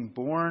blood, being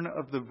born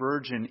of the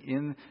Virgin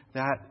in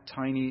that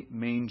tiny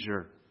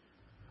manger,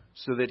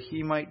 so that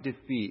He might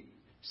defeat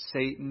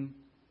Satan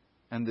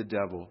and the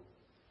devil,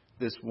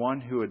 this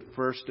one who had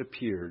first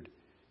appeared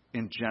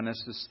in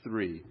Genesis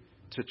 3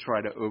 to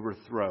try to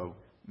overthrow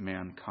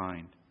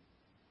mankind.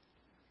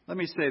 Let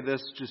me say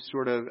this just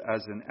sort of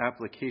as an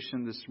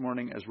application this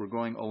morning as we're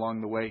going along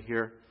the way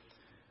here.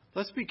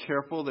 Let's be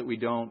careful that we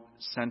don't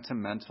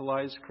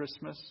sentimentalize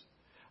Christmas.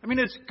 I mean,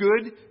 it's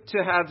good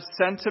to have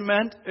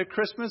sentiment at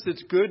Christmas.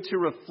 It's good to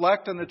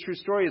reflect on the true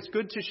story. It's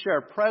good to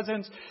share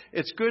presents.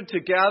 It's good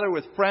to gather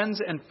with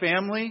friends and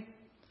family.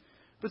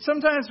 But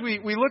sometimes we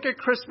look at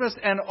Christmas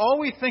and all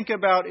we think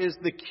about is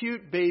the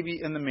cute baby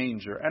in the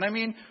manger. And I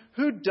mean,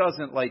 who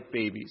doesn't like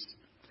babies?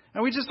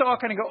 And we just all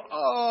kind of go,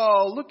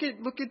 oh, look at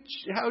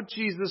how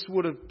Jesus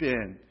would have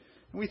been.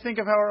 And we think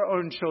of how our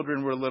own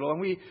children were little. And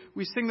we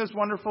sing those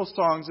wonderful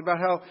songs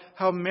about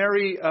how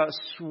Mary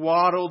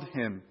swaddled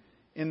Him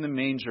in the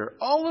manger.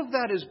 All of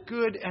that is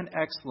good and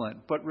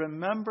excellent. But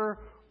remember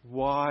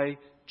why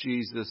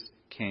Jesus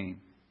came.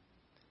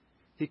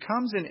 He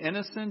comes in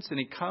innocence and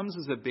He comes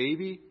as a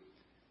baby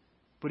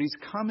but He's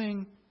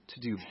coming to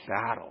do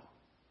battle.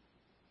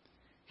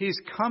 He's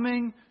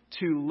coming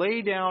to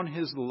lay down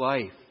His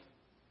life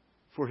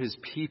for His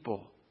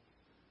people,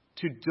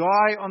 to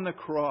die on the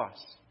cross.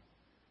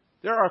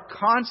 There are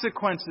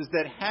consequences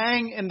that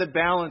hang in the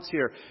balance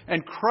here,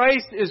 and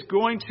Christ is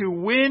going to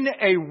win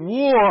a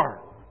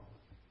war.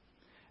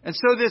 And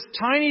so this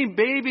tiny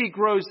baby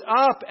grows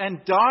up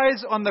and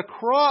dies on the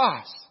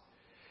cross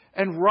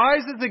and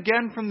rises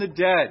again from the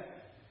dead.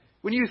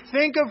 When you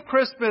think of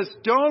Christmas,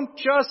 don't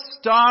just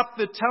stop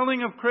the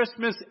telling of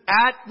Christmas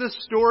at the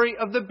story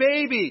of the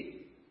baby.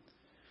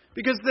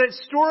 Because the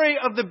story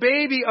of the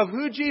baby, of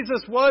who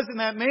Jesus was in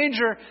that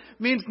manger,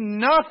 means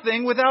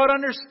nothing without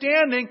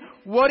understanding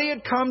what He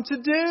had come to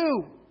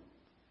do.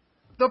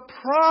 The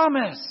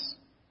promise.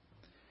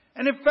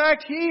 And in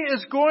fact, He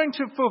is going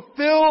to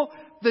fulfill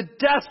the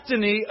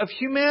destiny of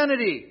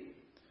humanity.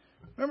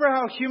 Remember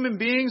how human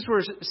beings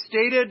were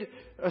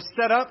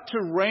set up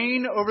to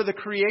reign over the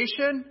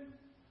creation?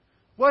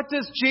 What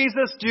does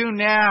Jesus do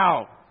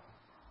now?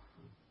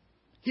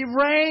 He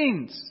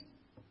reigns.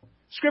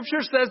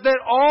 Scripture says that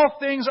all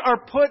things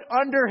are put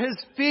under His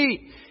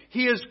feet.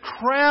 He is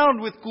crowned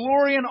with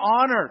glory and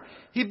honor.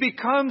 He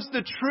becomes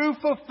the true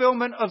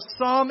fulfillment of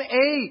Psalm 8.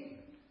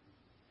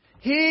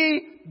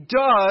 He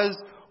does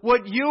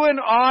what you and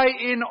I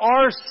in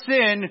our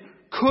sin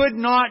could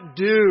not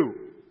do.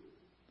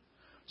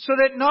 So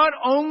that not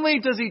only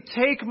does He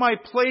take my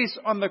place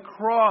on the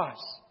cross,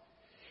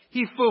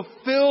 He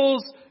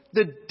fulfills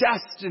the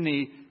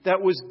destiny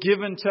that was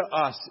given to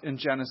us in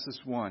Genesis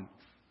 1.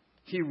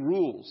 He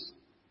rules.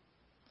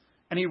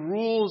 And He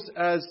rules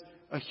as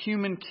a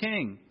human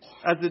king,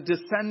 as a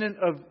descendant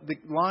of the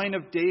line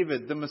of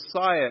David, the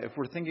Messiah, if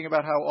we're thinking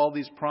about how all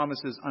these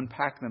promises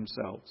unpack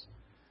themselves.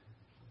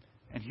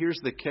 And here's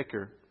the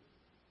kicker.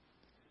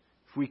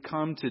 If we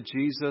come to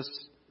Jesus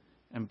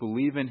and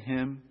believe in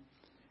Him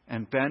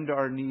and bend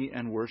our knee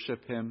and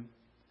worship Him,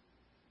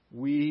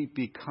 we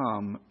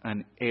become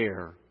an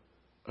heir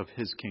of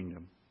His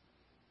kingdom.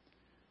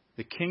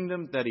 The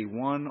kingdom that He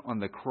won on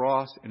the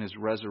cross in His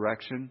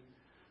resurrection,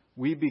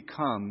 we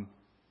become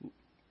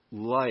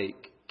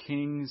like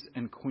kings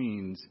and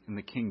queens in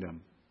the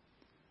kingdom,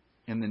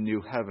 in the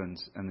new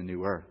heavens and the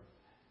new earth.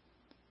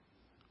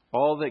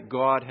 All that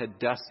God had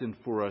destined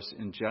for us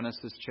in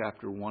Genesis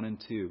chapter 1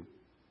 and 2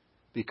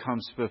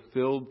 becomes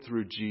fulfilled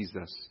through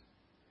Jesus.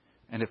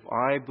 And if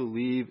I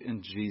believe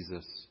in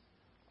Jesus,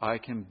 I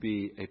can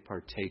be a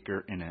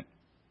partaker in it.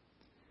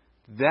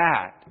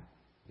 That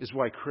is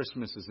why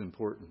Christmas is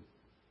important.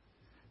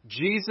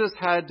 Jesus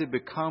had to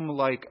become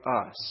like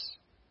us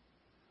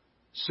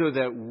so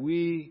that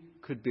we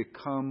could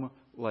become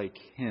like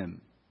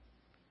Him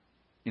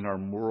in our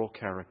moral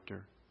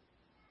character.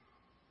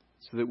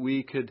 So that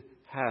we could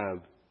have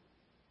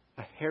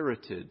a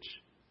heritage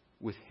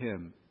with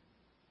Him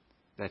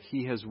that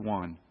He has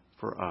won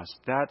for us.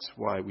 That's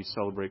why we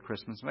celebrate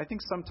Christmas. And I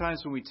think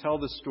sometimes when we tell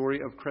the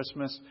story of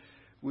Christmas,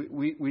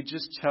 we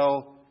just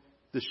tell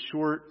the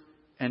short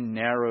and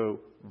narrow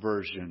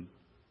version.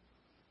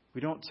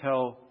 We don't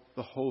tell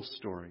the whole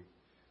story.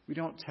 We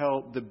don't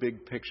tell the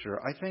big picture.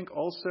 I think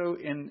also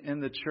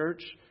in the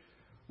church,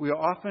 we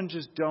often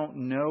just don't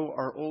know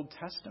our Old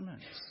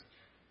Testaments.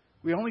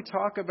 We only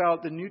talk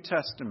about the New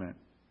Testament.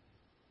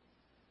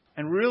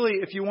 And really,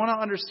 if you want to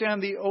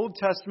understand the Old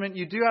Testament,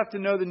 you do have to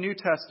know the New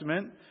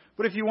Testament.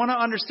 But if you want to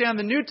understand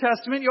the New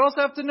Testament, you also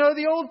have to know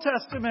the Old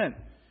Testament.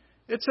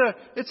 It's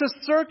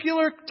a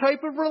circular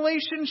type of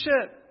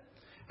relationship.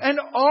 And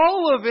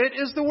all of it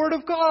is the Word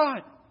of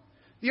God.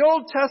 The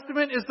Old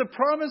Testament is the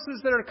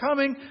promises that are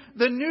coming.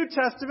 The New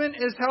Testament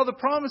is how the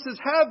promises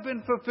have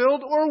been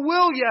fulfilled or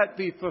will yet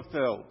be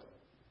fulfilled.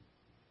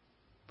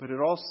 But it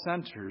all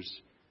centers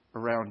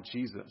around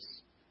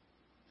Jesus.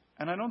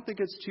 And I don't think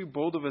it's too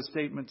bold of a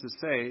statement to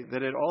say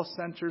that it all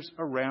centers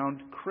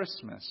around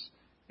Christmas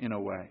in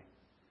a way.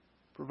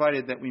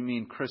 Provided that we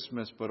mean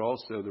Christmas, but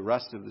also the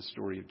rest of the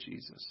story of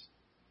Jesus.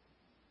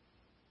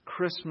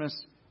 Christmas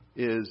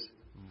is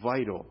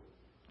vital,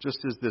 just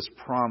as this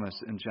promise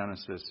in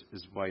Genesis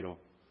is vital.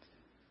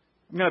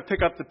 I'm going to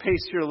pick up the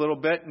pace here a little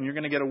bit, and you're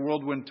going to get a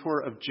whirlwind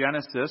tour of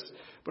Genesis.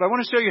 But I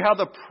want to show you how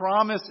the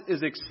promise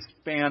is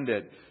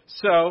expanded.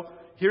 So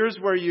here's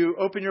where you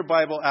open your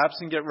Bible apps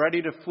and get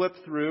ready to flip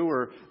through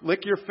or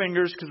lick your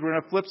fingers because we're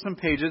going to flip some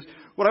pages.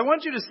 What I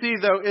want you to see,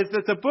 though, is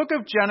that the book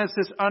of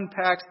Genesis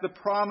unpacks the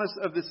promise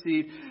of the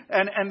seed.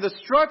 And the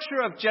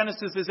structure of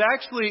Genesis is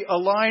actually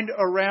aligned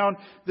around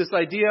this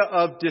idea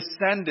of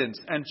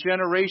descendants and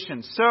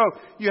generations. So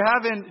you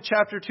have in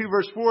chapter 2,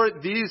 verse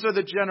 4, these are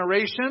the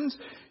generations.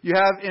 You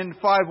have in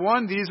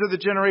 5:1, these are the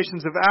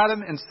generations of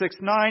Adam. In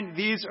 6:9,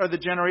 these are the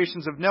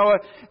generations of Noah.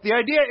 The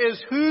idea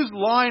is, whose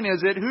line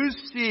is it? Whose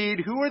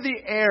seed? Who are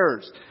the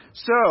heirs?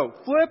 So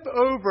flip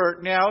over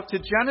now to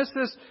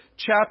Genesis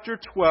chapter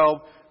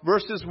 12,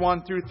 verses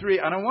 1 through 3.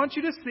 And I want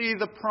you to see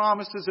the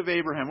promises of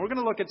Abraham. We're going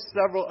to look at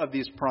several of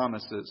these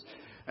promises.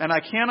 And I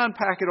can't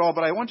unpack it all,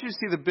 but I want you to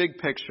see the big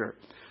picture.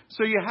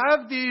 So you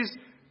have these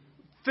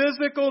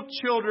physical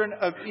children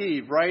of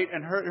Eve, right?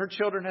 And her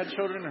children had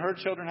children, and her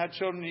children had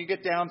children. And you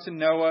get down to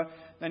Noah,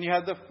 then you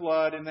have the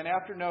flood, and then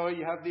after Noah,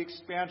 you have the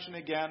expansion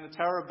again, the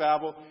Tower of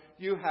Babel.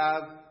 You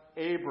have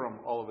Abram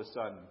all of a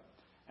sudden.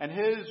 And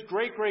his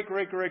great,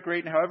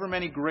 and however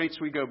many greats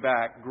we go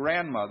back,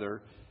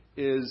 grandmother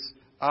is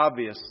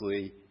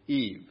obviously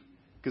Eve.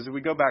 Because if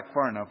we go back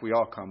far enough, we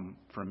all come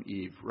from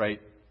Eve, right?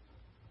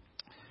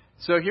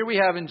 So here we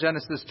have in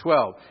Genesis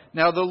 12.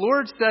 Now the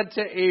Lord said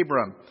to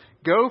Abram,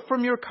 "Go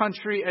from your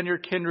country and your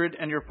kindred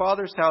and your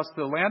father's house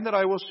to the land that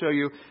I will show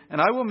you, and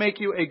I will make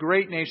you a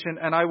great nation,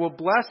 and I will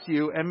bless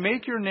you and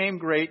make your name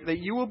great, that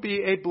you will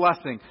be a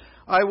blessing.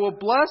 I will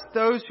bless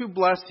those who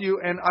bless you,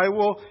 and I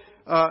will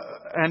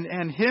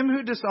and him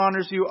who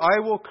dishonors you I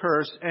will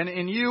curse, and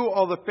in you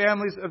all the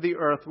families of the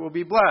earth will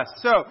be blessed."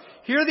 So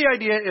here the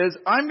idea is,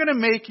 I'm going to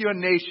make you a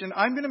nation.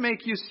 I'm going to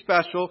make you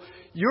special.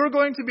 You're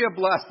going to be a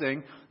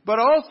blessing. But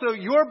also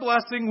your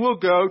blessing will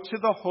go to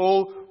the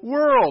whole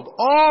world.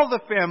 All the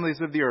families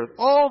of the earth,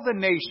 all the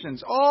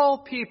nations,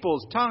 all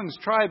peoples, tongues,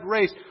 tribe,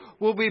 race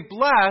will be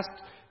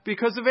blessed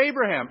because of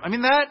Abraham. I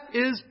mean, that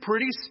is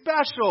pretty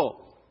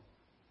special.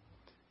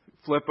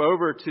 Flip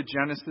over to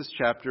Genesis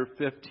chapter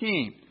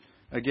 15.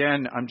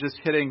 Again, I'm just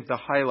hitting the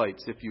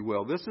highlights, if you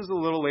will. This is a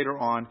little later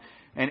on.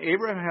 And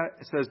Abraham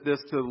says this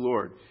to the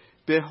Lord: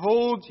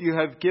 "Behold, you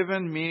have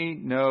given me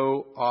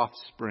no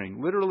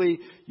offspring." Literally,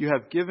 you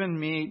have given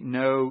me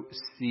no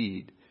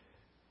seed.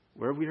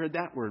 Where have we heard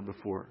that word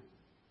before?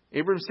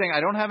 Abraham's saying, I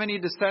don't have any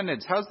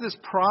descendants. How's this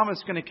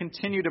promise going to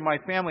continue to my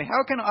family?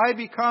 How can I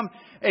become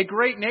a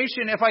great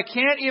nation if I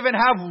can't even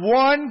have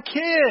one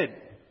kid?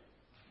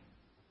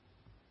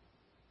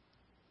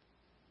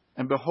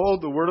 And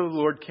behold, the word of the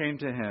Lord came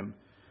to him.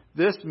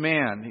 "This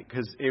man,"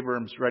 because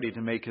Abraham's ready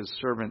to make his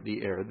servant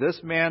the heir,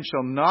 "this man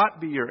shall not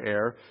be your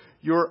heir.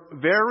 Your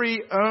very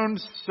own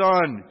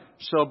son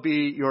shall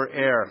be your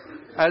heir."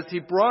 As he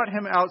brought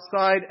him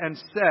outside and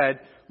said,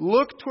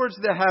 "Look towards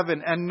the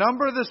heaven and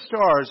number the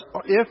stars,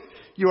 if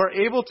you are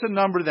able to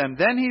number them."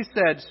 Then he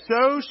said,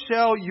 "So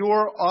shall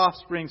your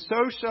offspring,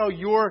 so shall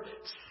your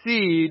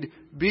seed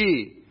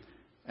be."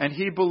 And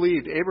he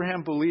believed.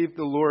 Abraham believed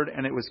the Lord,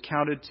 and it was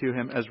counted to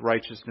him as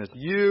righteousness.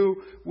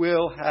 You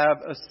will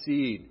have a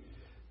seed.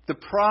 The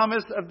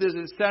promise of the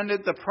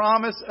descendant, the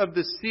promise of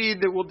the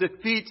seed that will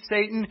defeat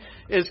Satan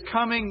is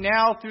coming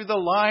now through the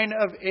line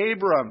of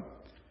Abram,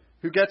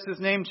 who gets his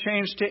name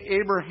changed to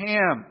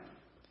Abraham.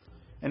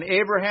 And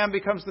Abraham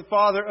becomes the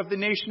father of the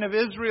nation of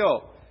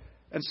Israel.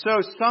 And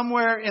so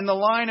somewhere in the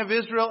line of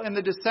Israel, in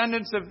the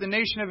descendants of the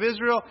nation of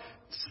Israel,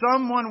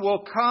 someone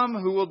will come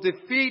who will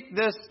defeat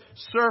this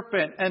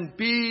serpent and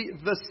be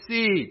the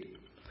seed.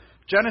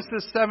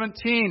 Genesis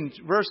 17,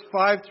 verse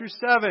 5 through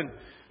 7.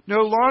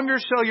 "No longer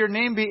shall your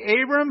name be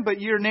Abram,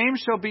 but your name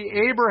shall be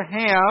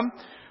Abraham,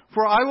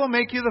 for I will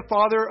make you the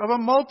father of a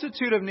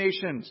multitude of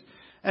nations,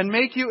 and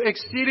make you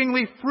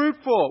exceedingly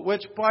fruitful,"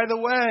 which, by the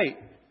way,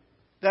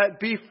 that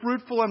be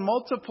fruitful and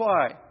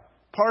multiply.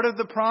 Part of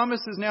the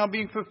promise is now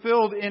being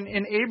fulfilled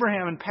in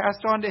Abraham and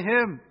passed on to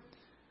him.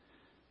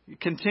 It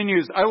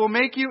continues, "I will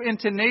make you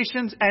into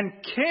nations,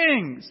 and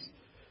kings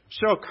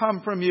shall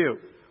come from you.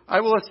 I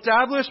will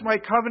establish my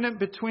covenant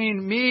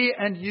between me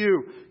and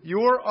you,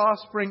 your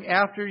offspring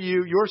after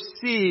you, your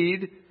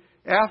seed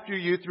after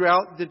you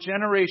throughout the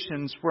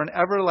generations, for an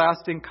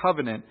everlasting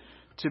covenant,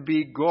 to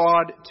be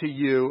God to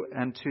you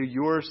and to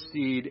your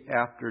seed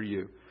after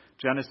you."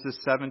 Genesis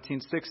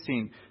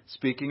 17:16,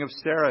 speaking of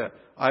Sarah,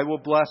 "I will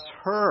bless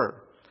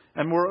her,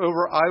 and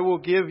moreover I will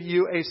give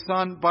you a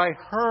son by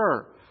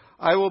her.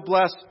 I will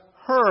bless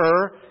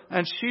her,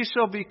 and she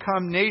shall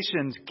become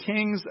nations.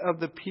 Kings of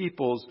the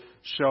peoples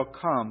shall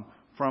come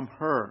from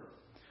her."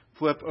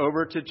 Flip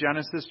over to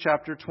Genesis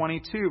chapter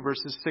 22,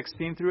 verses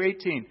 16 through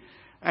 18.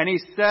 "And he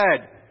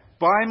said,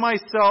 By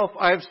myself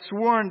I have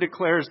sworn,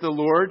 declares the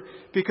Lord,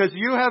 because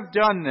you have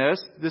done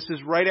this." This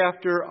is right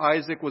after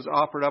Isaac was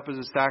offered up as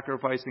a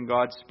sacrifice and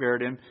God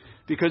spared him.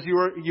 "Because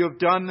you have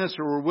done this,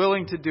 or were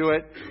willing to do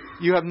it.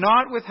 You have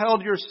not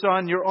withheld your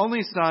son, your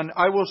only son.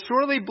 I will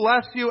surely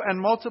bless you and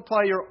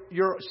multiply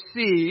your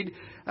seed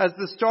as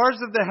the stars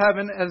of the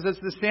heaven, as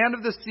the sand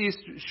of the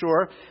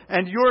seashore.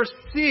 And your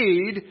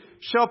seed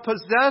shall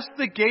possess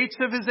the gates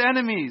of his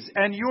enemies.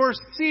 And your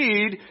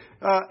seed,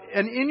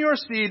 and in your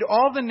seed,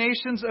 all the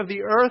nations of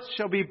the earth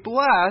shall be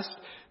blessed,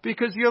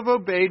 because you have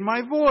obeyed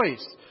my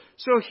voice."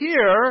 So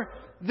here,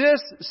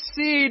 this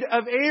seed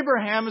of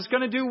Abraham is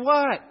going to do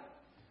what?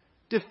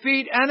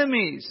 Defeat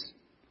enemies.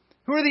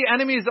 Who are the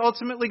enemies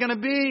ultimately going to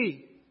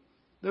be?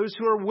 Those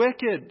who are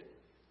wicked.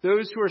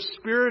 Those who are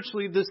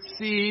spiritually the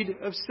seed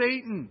of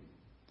Satan.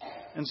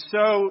 And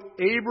so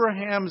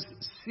Abraham's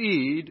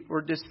seed or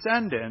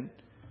descendant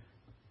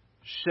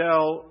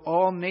shall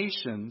all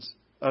nations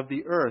of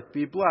the earth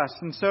be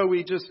blessed. And so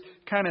we just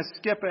kind of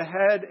skip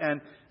ahead, and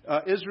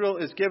Israel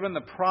is given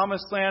the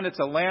promised land. It's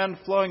a land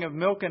flowing of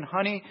milk and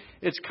honey.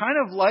 It's kind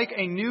of like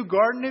a new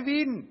Garden of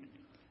Eden.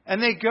 And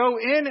they go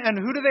in,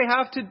 and what do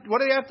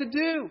they have to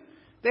do?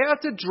 They have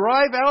to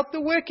drive out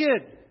the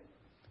wicked.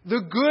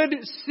 The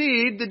good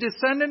seed, the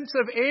descendants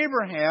of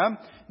Abraham,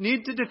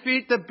 need to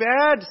defeat the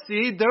bad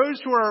seed, those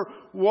who are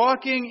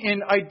walking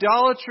in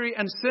idolatry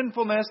and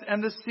sinfulness,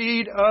 and the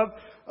seed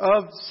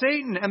of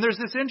Satan. And there's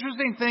this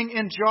interesting thing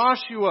in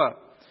Joshua.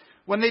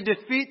 When they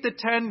defeat the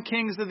 10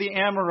 kings of the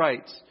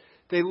Amorites,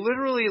 they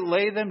literally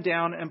lay them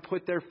down and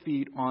put their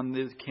feet on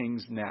the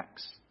kings'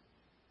 necks.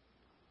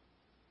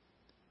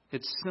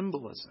 It's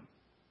symbolism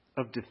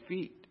of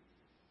defeat.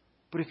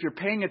 But if you're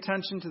paying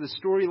attention to the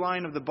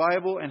storyline of the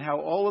Bible and how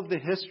all of the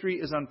history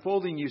is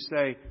unfolding, you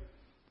say,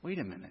 wait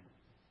a minute.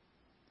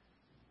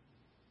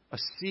 A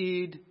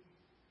seed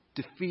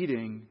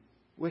defeating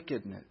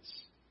wickedness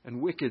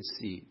and wicked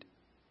seed.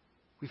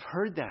 We've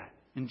heard that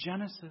in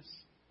Genesis.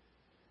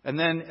 And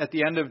then at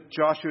the end of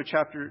Joshua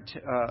chapter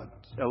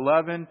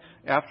 11,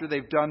 after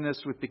they've done this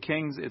with the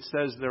kings, it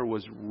says there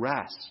was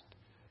rest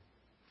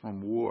from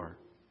war.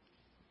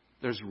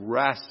 There's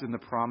rest in the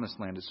promised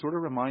land. It sort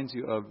of reminds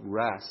you of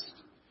rest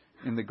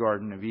in the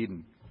Garden of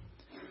Eden.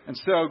 And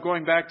so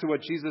going back to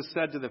what Jesus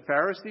said to the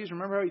Pharisees,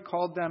 remember how he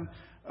called them,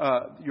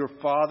 your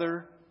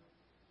father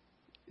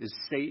is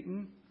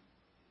Satan?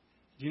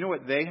 Do you know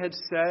what they had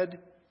said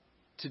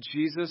to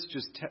Jesus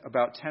just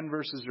about 10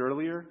 verses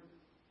earlier?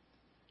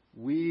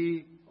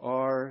 We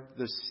are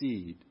the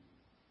seed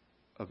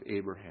of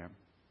Abraham.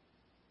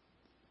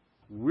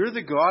 We're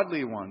the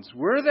godly ones.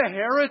 We're the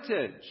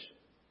heritage.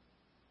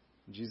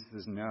 Jesus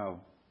says, no,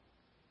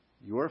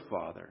 your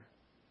father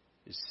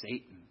is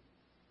Satan.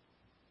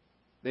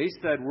 They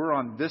said, we're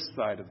on this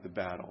side of the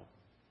battle.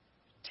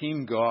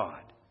 Team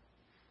God,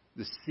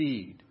 the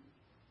seed.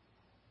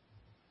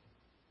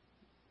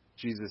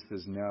 Jesus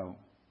says, no,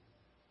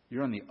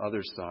 you're on the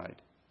other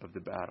side of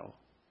the battle.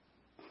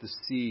 The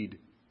seed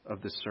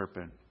of the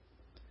serpent.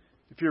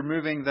 If you're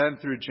moving then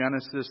through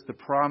Genesis, the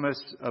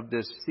promise of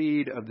this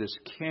seed, of this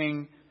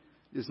king,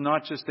 is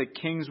not just that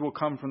kings will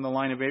come from the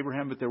line of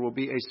Abraham, but there will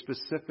be a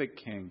specific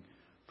king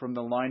from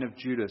the line of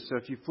Judah. So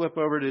if you flip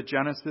over to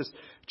Genesis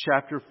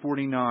chapter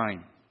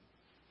 49.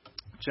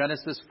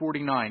 Genesis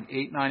 49,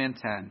 8, 9, and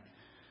 10.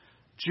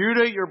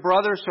 Judah, your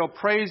brother, shall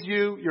praise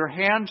you. Your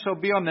hand shall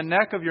be on the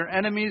neck of your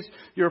enemies.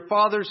 Your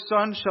father's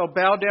son shall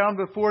bow down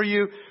before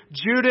you.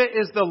 Judah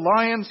is the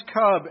lion's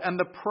cub and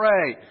the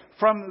prey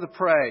from the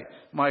prey.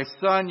 My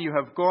son, you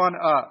have gone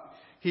up.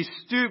 He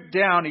stooped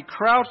down. He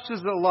crouched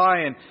as a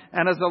lion,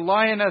 and as a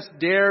lioness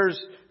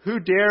who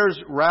dares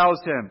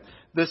rouse him?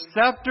 The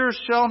scepter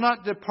shall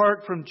not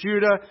depart from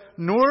Judah,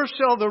 nor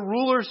shall the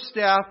ruler's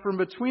staff from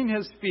between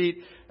his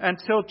feet,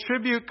 until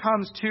tribute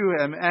comes to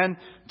him, and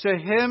to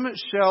him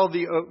shall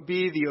be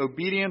the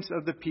obedience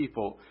of the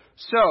people.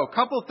 So, a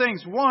couple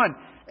things. One,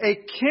 a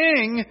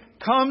king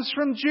comes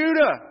from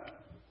Judah.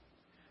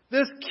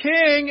 This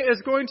king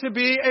is going to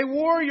be a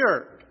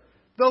warrior.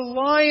 The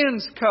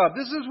lion's cub.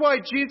 This is why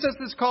Jesus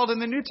is called in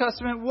the New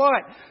Testament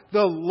what?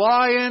 The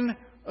Lion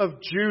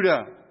of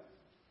Judah.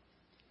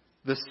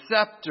 The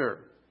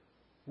scepter,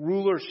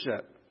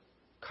 rulership,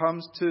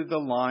 comes to the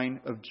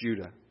line of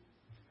Judah.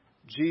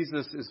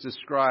 Jesus is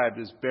described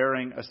as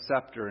bearing a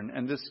scepter.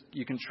 And this,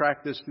 you can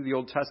track this through the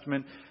Old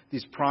Testament.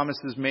 These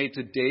promises made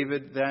to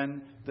David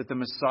then, that the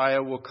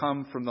Messiah will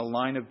come from the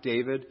line of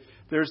David.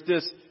 There's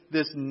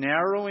this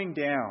narrowing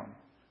down.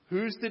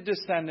 Who's the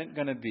descendant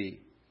going to be?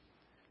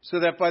 So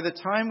that by the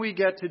time we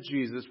get to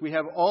Jesus, we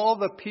have all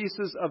the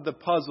pieces of the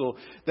puzzle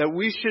that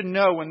we should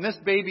know when this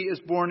baby is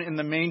born in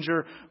the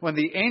manger, when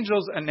the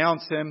angels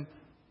announce him,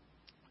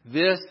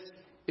 this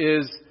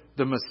is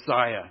the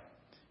Messiah.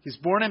 He's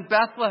born in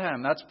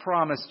Bethlehem. That's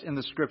promised in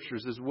the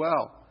Scriptures as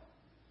well.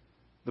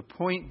 The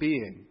point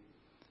being,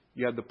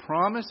 you have the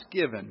promise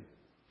given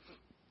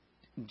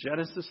in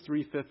Genesis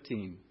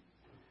 3:15,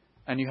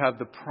 and you have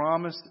the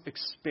promise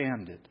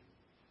expanded.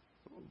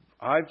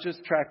 I've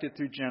just tracked it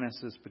through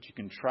Genesis, but you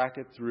can track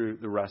it through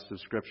the rest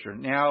of Scripture.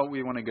 Now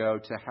we want to go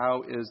to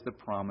how is the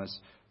promise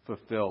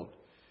fulfilled.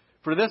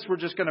 For this, we're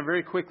just going to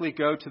very quickly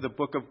go to the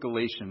book of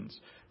Galatians.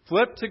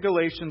 Flip to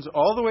Galatians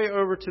all the way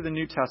over to the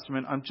New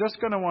Testament. I'm just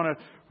going to want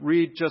to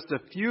read just a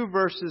few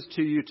verses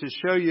to you to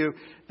show you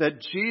that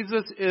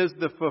Jesus is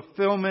the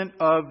fulfillment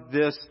of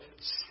this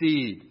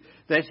seed.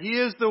 That He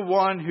is the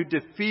one who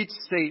defeats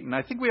Satan.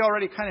 I think we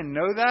already kind of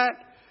know that.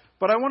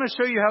 But I want to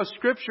show you how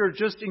Scripture,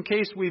 just in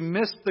case we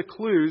missed the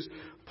clues,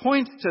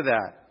 points to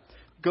that.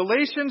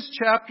 Galatians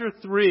chapter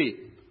 3.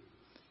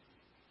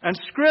 And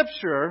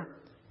Scripture,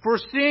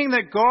 foreseeing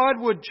that God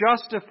would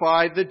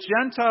justify the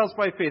Gentiles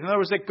by faith. In other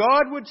words, that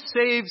God would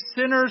save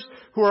sinners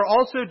who are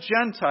also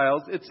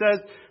Gentiles. It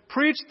says,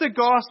 preach the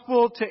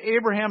gospel to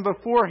Abraham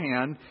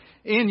beforehand.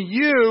 In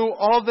you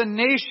all the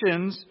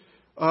nations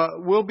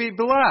will be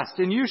blessed.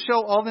 In you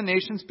shall all the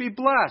nations be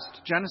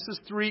blessed.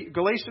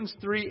 Galatians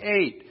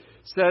 3:8.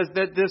 Says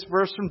that this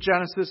verse from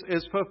Genesis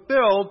is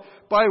fulfilled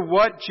by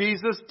what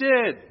Jesus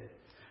did.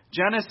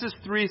 Genesis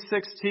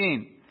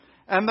 3:16.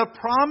 And the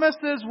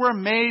promises were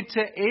made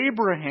to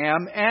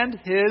Abraham and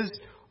his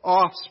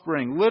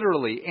offspring,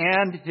 literally,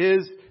 and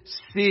his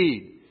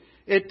seed.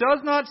 It does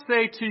not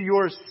say to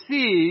your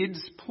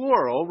seeds,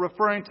 plural,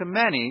 referring to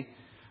many,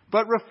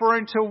 but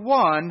referring to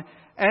one,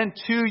 and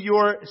to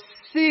your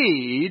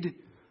seed,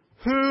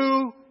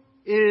 who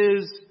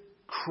is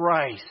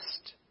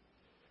Christ.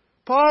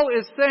 Paul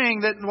is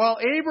saying that while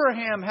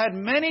Abraham had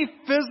many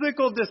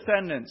physical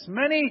descendants,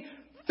 many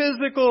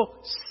physical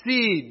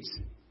seeds,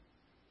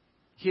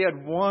 he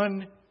had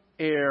one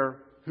heir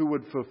who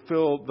would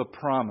fulfill the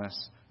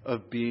promise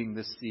of being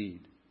the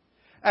seed.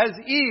 As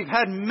Eve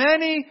had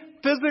many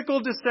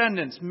physical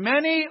descendants,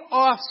 many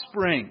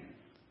offspring,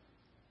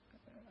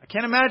 I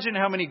can't imagine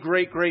how many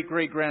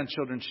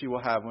great-great-great-grandchildren she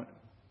will have.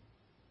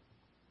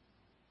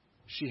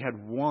 She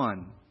had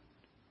one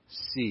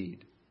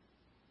seed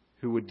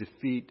who would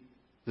defeat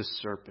the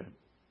serpent.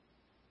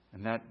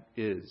 And that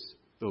is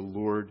the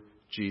Lord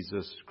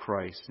Jesus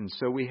Christ. And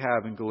so we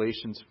have in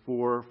Galatians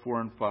 4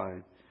 and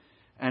 5.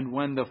 And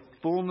when the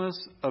fullness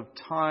of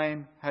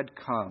time had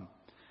come,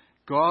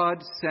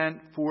 God sent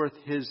forth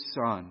His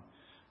Son,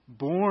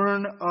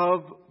 born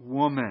of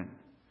woman,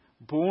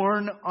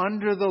 born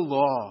under the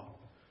law,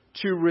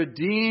 to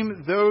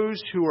redeem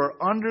those who are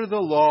under the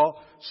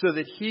law, so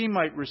that He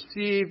might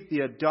receive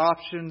the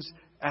adoptions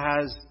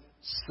as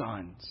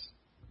sons.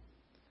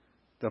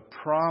 The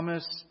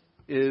promise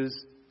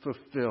is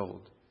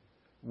fulfilled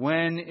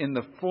when, in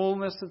the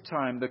fullness of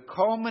time, the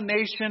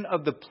culmination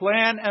of the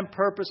plan and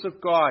purpose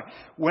of God,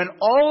 when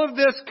all of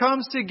this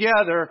comes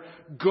together,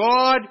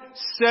 God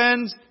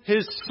sends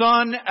His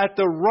Son at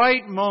the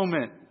right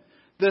moment.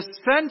 The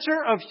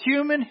center of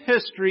human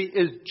history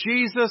is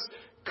Jesus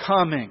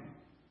coming.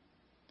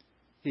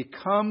 He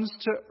comes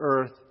to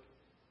earth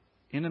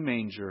in a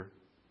manger,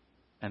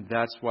 and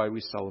that's why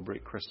we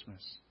celebrate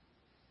Christmas.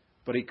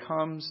 But He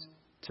comes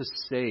to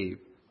save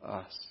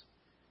us.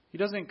 He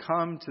doesn't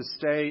come to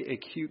stay a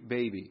cute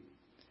baby.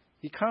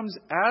 He comes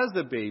as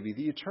a baby,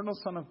 the eternal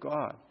Son of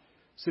God,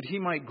 so that He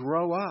might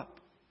grow up,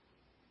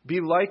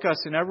 be like us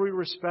in every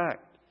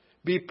respect,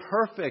 be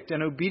perfect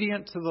and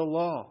obedient to the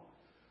law,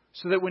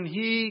 so that when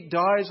He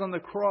dies on the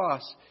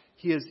cross,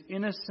 He is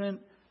innocent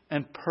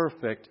and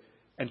perfect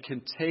and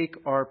can take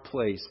our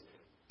place,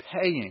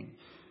 paying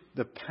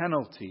the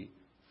penalty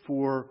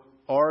for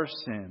our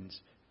sins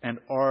and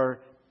our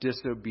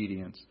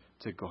disobedience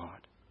to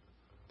God.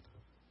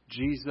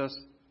 Jesus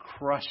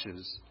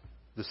crushes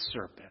the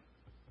serpent.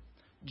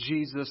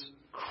 Jesus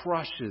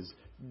crushes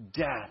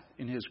death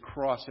in His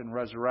cross and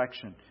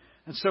resurrection.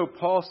 And so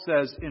Paul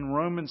says in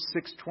Romans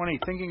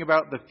 6:20, thinking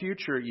about the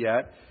future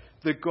yet,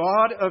 the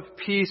God of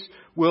peace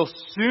will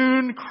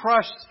soon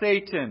crush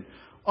Satan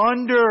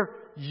under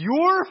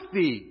your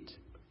feet.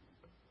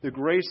 The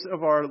grace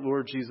of our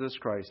Lord Jesus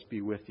Christ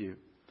be with you.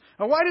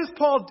 Now, why does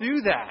Paul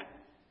do that?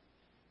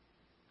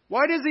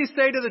 Why does he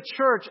say to the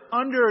church,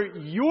 under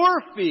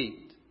your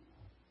feet?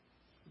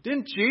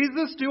 Didn't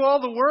Jesus do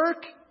all the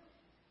work?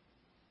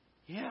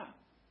 Yeah.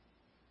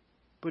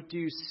 But do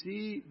you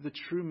see the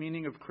true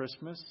meaning of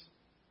Christmas?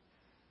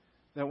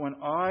 That when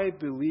I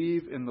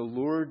believe in the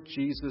Lord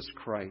Jesus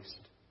Christ,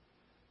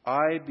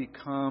 I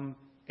become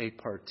a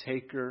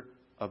partaker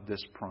of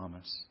this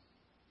promise.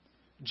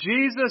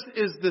 Jesus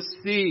is the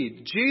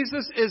seed.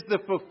 Jesus is the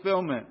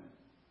fulfillment.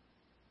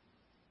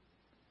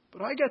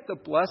 But I get the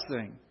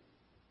blessing.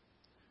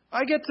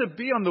 I get to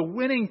be on the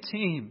winning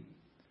team.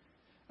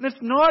 And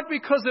it's not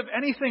because of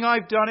anything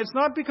I've done. It's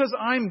not because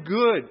I'm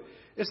good.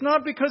 It's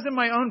not because in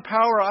my own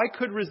power I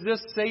could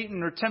resist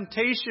Satan or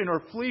temptation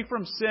or flee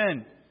from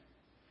sin.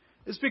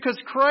 It's because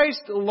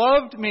Christ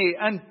loved me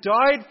and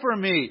died for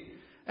me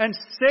and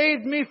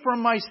saved me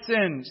from my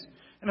sins.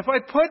 And if I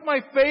put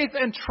my faith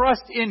and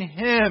trust in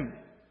Him,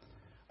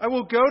 I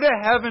will go to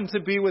heaven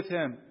to be with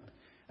Him.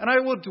 And I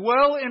will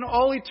dwell in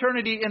all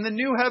eternity in the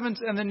new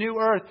heavens and the new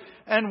earth.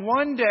 And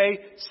one day,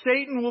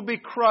 Satan will be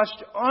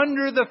crushed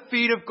under the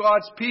feet of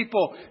God's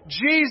people.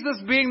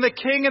 Jesus being the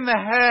king and the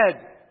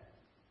head.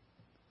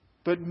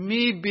 But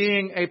me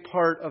being a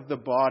part of the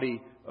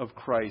body of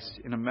Christ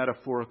in a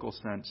metaphorical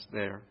sense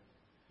there.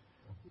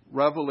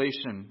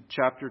 Revelation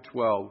chapter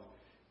 12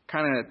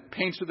 kind of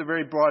paints with a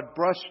very broad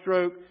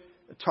brushstroke,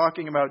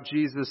 talking about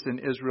Jesus and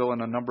Israel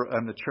and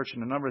the church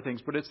and a number of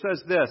things. But it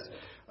says this,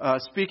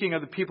 speaking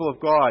of the people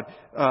of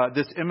God,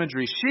 this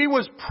imagery. She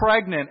was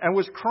pregnant and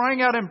was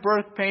crying out in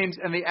birth pains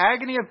and the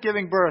agony of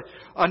giving birth.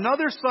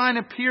 Another sign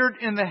appeared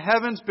in the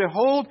heavens.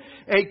 Behold,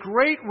 a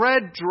great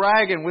red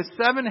dragon with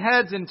 7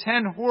 heads and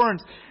 10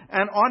 horns,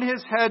 and on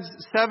his heads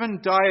 7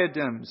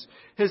 diadems.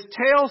 His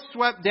tail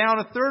swept down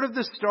 1/3 of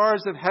the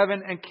stars of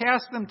heaven and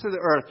cast them to the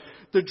earth.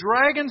 The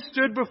dragon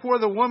stood before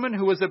the woman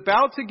who was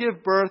about to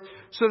give birth,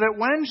 so that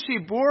when she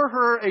bore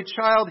her a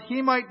child,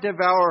 he might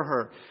devour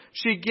her.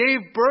 She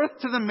gave birth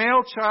to the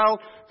male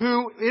child,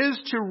 who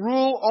is to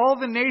rule all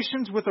the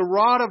nations with a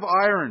rod of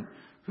iron.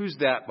 Who's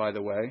that, by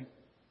the way?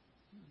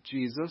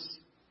 Jesus.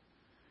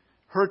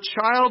 Her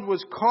child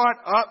was caught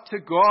up to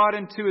God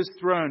and to His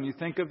throne. You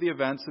think of the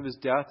events of His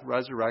death,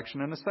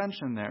 resurrection, and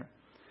ascension there.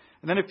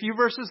 And then a few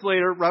verses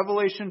later,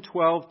 Revelation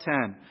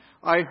 12:10.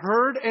 I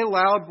heard a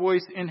loud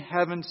voice in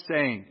heaven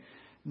saying,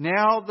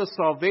 now the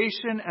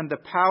salvation and the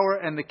power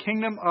and the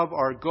kingdom of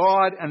our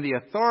God and the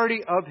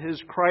authority of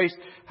His Christ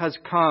has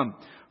come.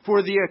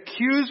 For the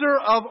accuser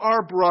of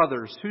our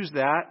brothers," who's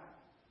that?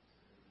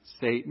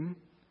 Satan,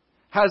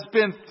 "has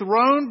been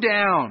thrown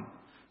down,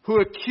 who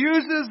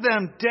accuses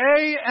them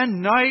day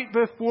and night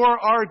before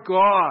our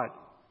God.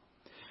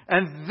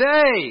 And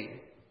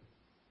they,"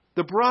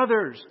 the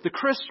brothers, the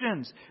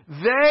Christians,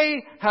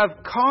 "they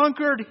have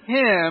conquered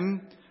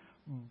him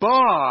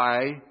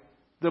by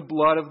the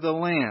blood of the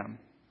Lamb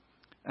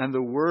and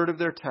the word of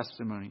their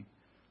testimony,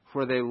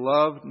 for they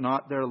loved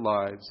not their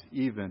lives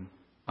even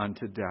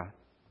unto death."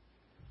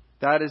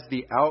 That is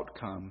the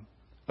outcome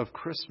of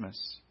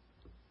Christmas.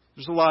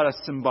 There's a lot of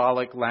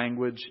symbolic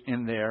language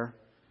in there.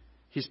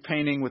 He's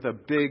painting with a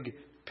big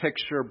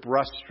picture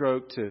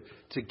brushstroke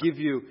to give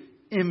you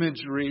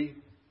imagery,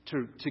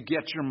 to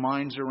get your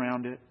minds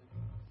around it.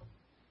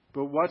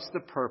 But what's the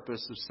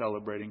purpose of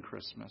celebrating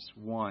Christmas?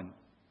 One,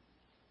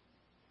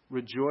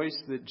 rejoice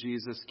that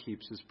Jesus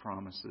keeps his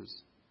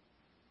promises.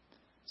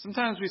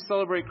 Sometimes we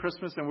celebrate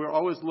Christmas and we're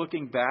always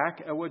looking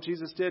back at what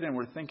Jesus did and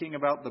we're thinking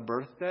about the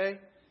birthday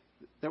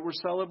that we're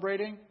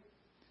celebrating.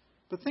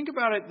 But think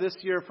about it this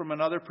year from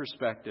another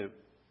perspective.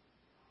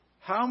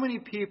 How many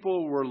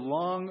people were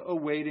long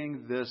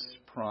awaiting this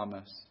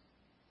promise?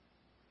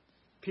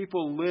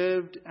 People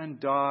lived and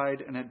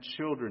died and had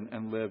children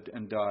and lived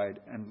and died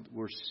and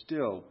were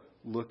still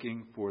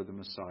looking for the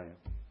Messiah.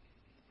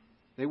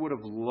 They would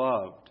have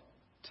loved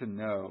to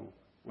know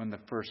when the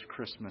first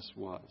Christmas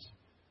was.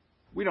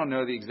 We don't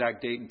know the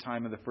exact date and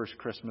time of the first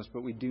Christmas,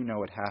 but we do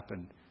know it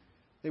happened.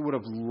 They would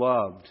have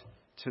loved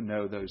to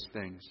know those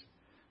things.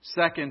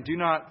 Second, do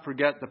not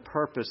forget the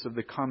purpose of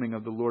the coming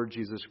of the Lord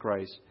Jesus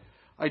Christ.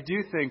 I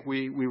do think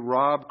we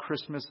rob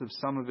Christmas of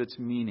some of its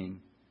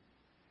meaning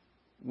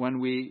when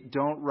we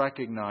don't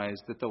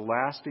recognize that the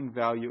lasting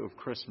value of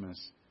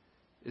Christmas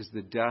is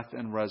the death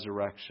and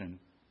resurrection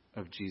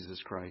of Jesus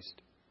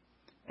Christ.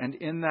 And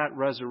in that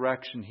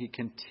resurrection, he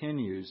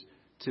continues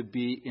to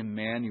be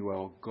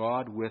Emmanuel,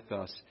 God with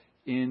us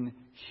in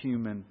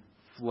human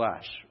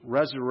flesh,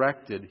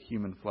 resurrected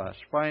human flesh.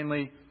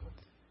 Finally,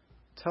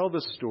 tell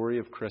the story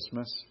of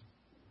Christmas.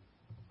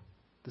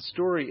 The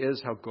story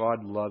is how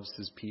God loves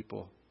his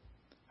people,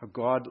 how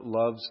God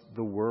loves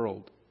the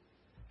world,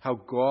 how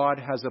God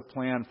has a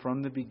plan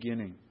from the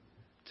beginning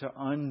to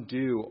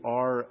undo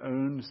our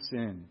own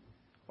sin,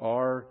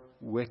 our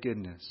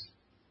wickedness.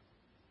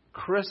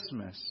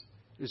 Christmas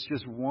is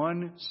just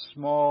one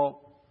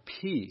small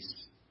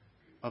piece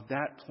of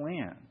that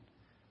plan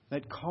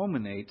that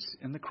culminates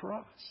in the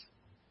cross.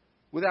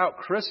 Without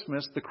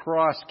Christmas, the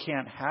cross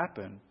can't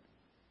happen.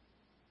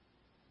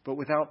 But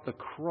without the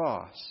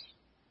cross,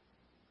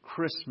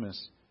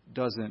 Christmas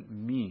doesn't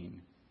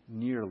mean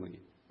nearly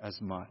as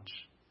much.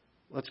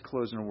 Let's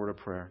close in a word of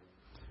prayer.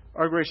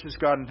 Our gracious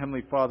God and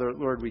Heavenly Father,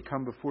 Lord, we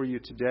come before you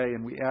today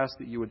and we ask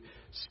that you would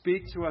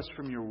speak to us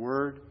from your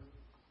word.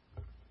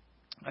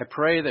 I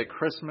pray that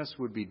Christmas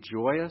would be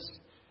joyous,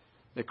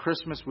 that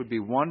Christmas would be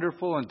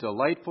wonderful and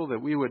delightful,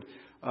 that we would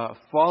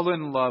fall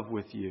in love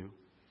with you.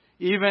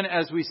 Even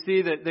as we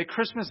see that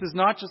Christmas is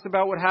not just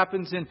about what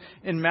happens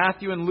in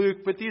Matthew and Luke,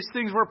 but these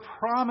things were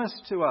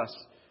promised to us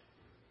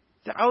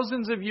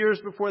thousands of years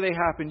before they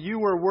happened. You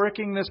were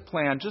working this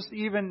plan, just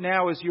even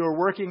now as you are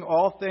working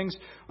all things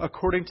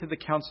according to the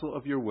counsel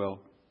of your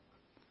will.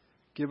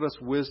 Give us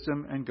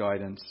wisdom and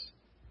guidance.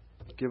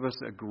 Give us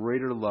a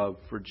greater love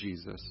for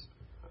Jesus.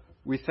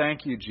 We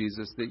thank you,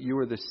 Jesus, that you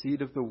are the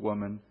seed of the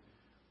woman,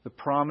 the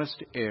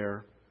promised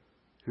heir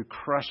who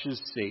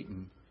crushes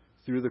Satan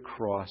through the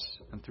cross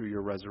and through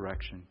your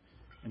resurrection.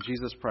 In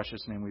Jesus'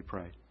 precious name we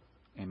pray.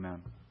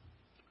 Amen.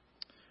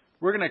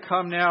 We're going to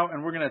come now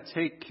and we're going to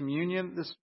take communion this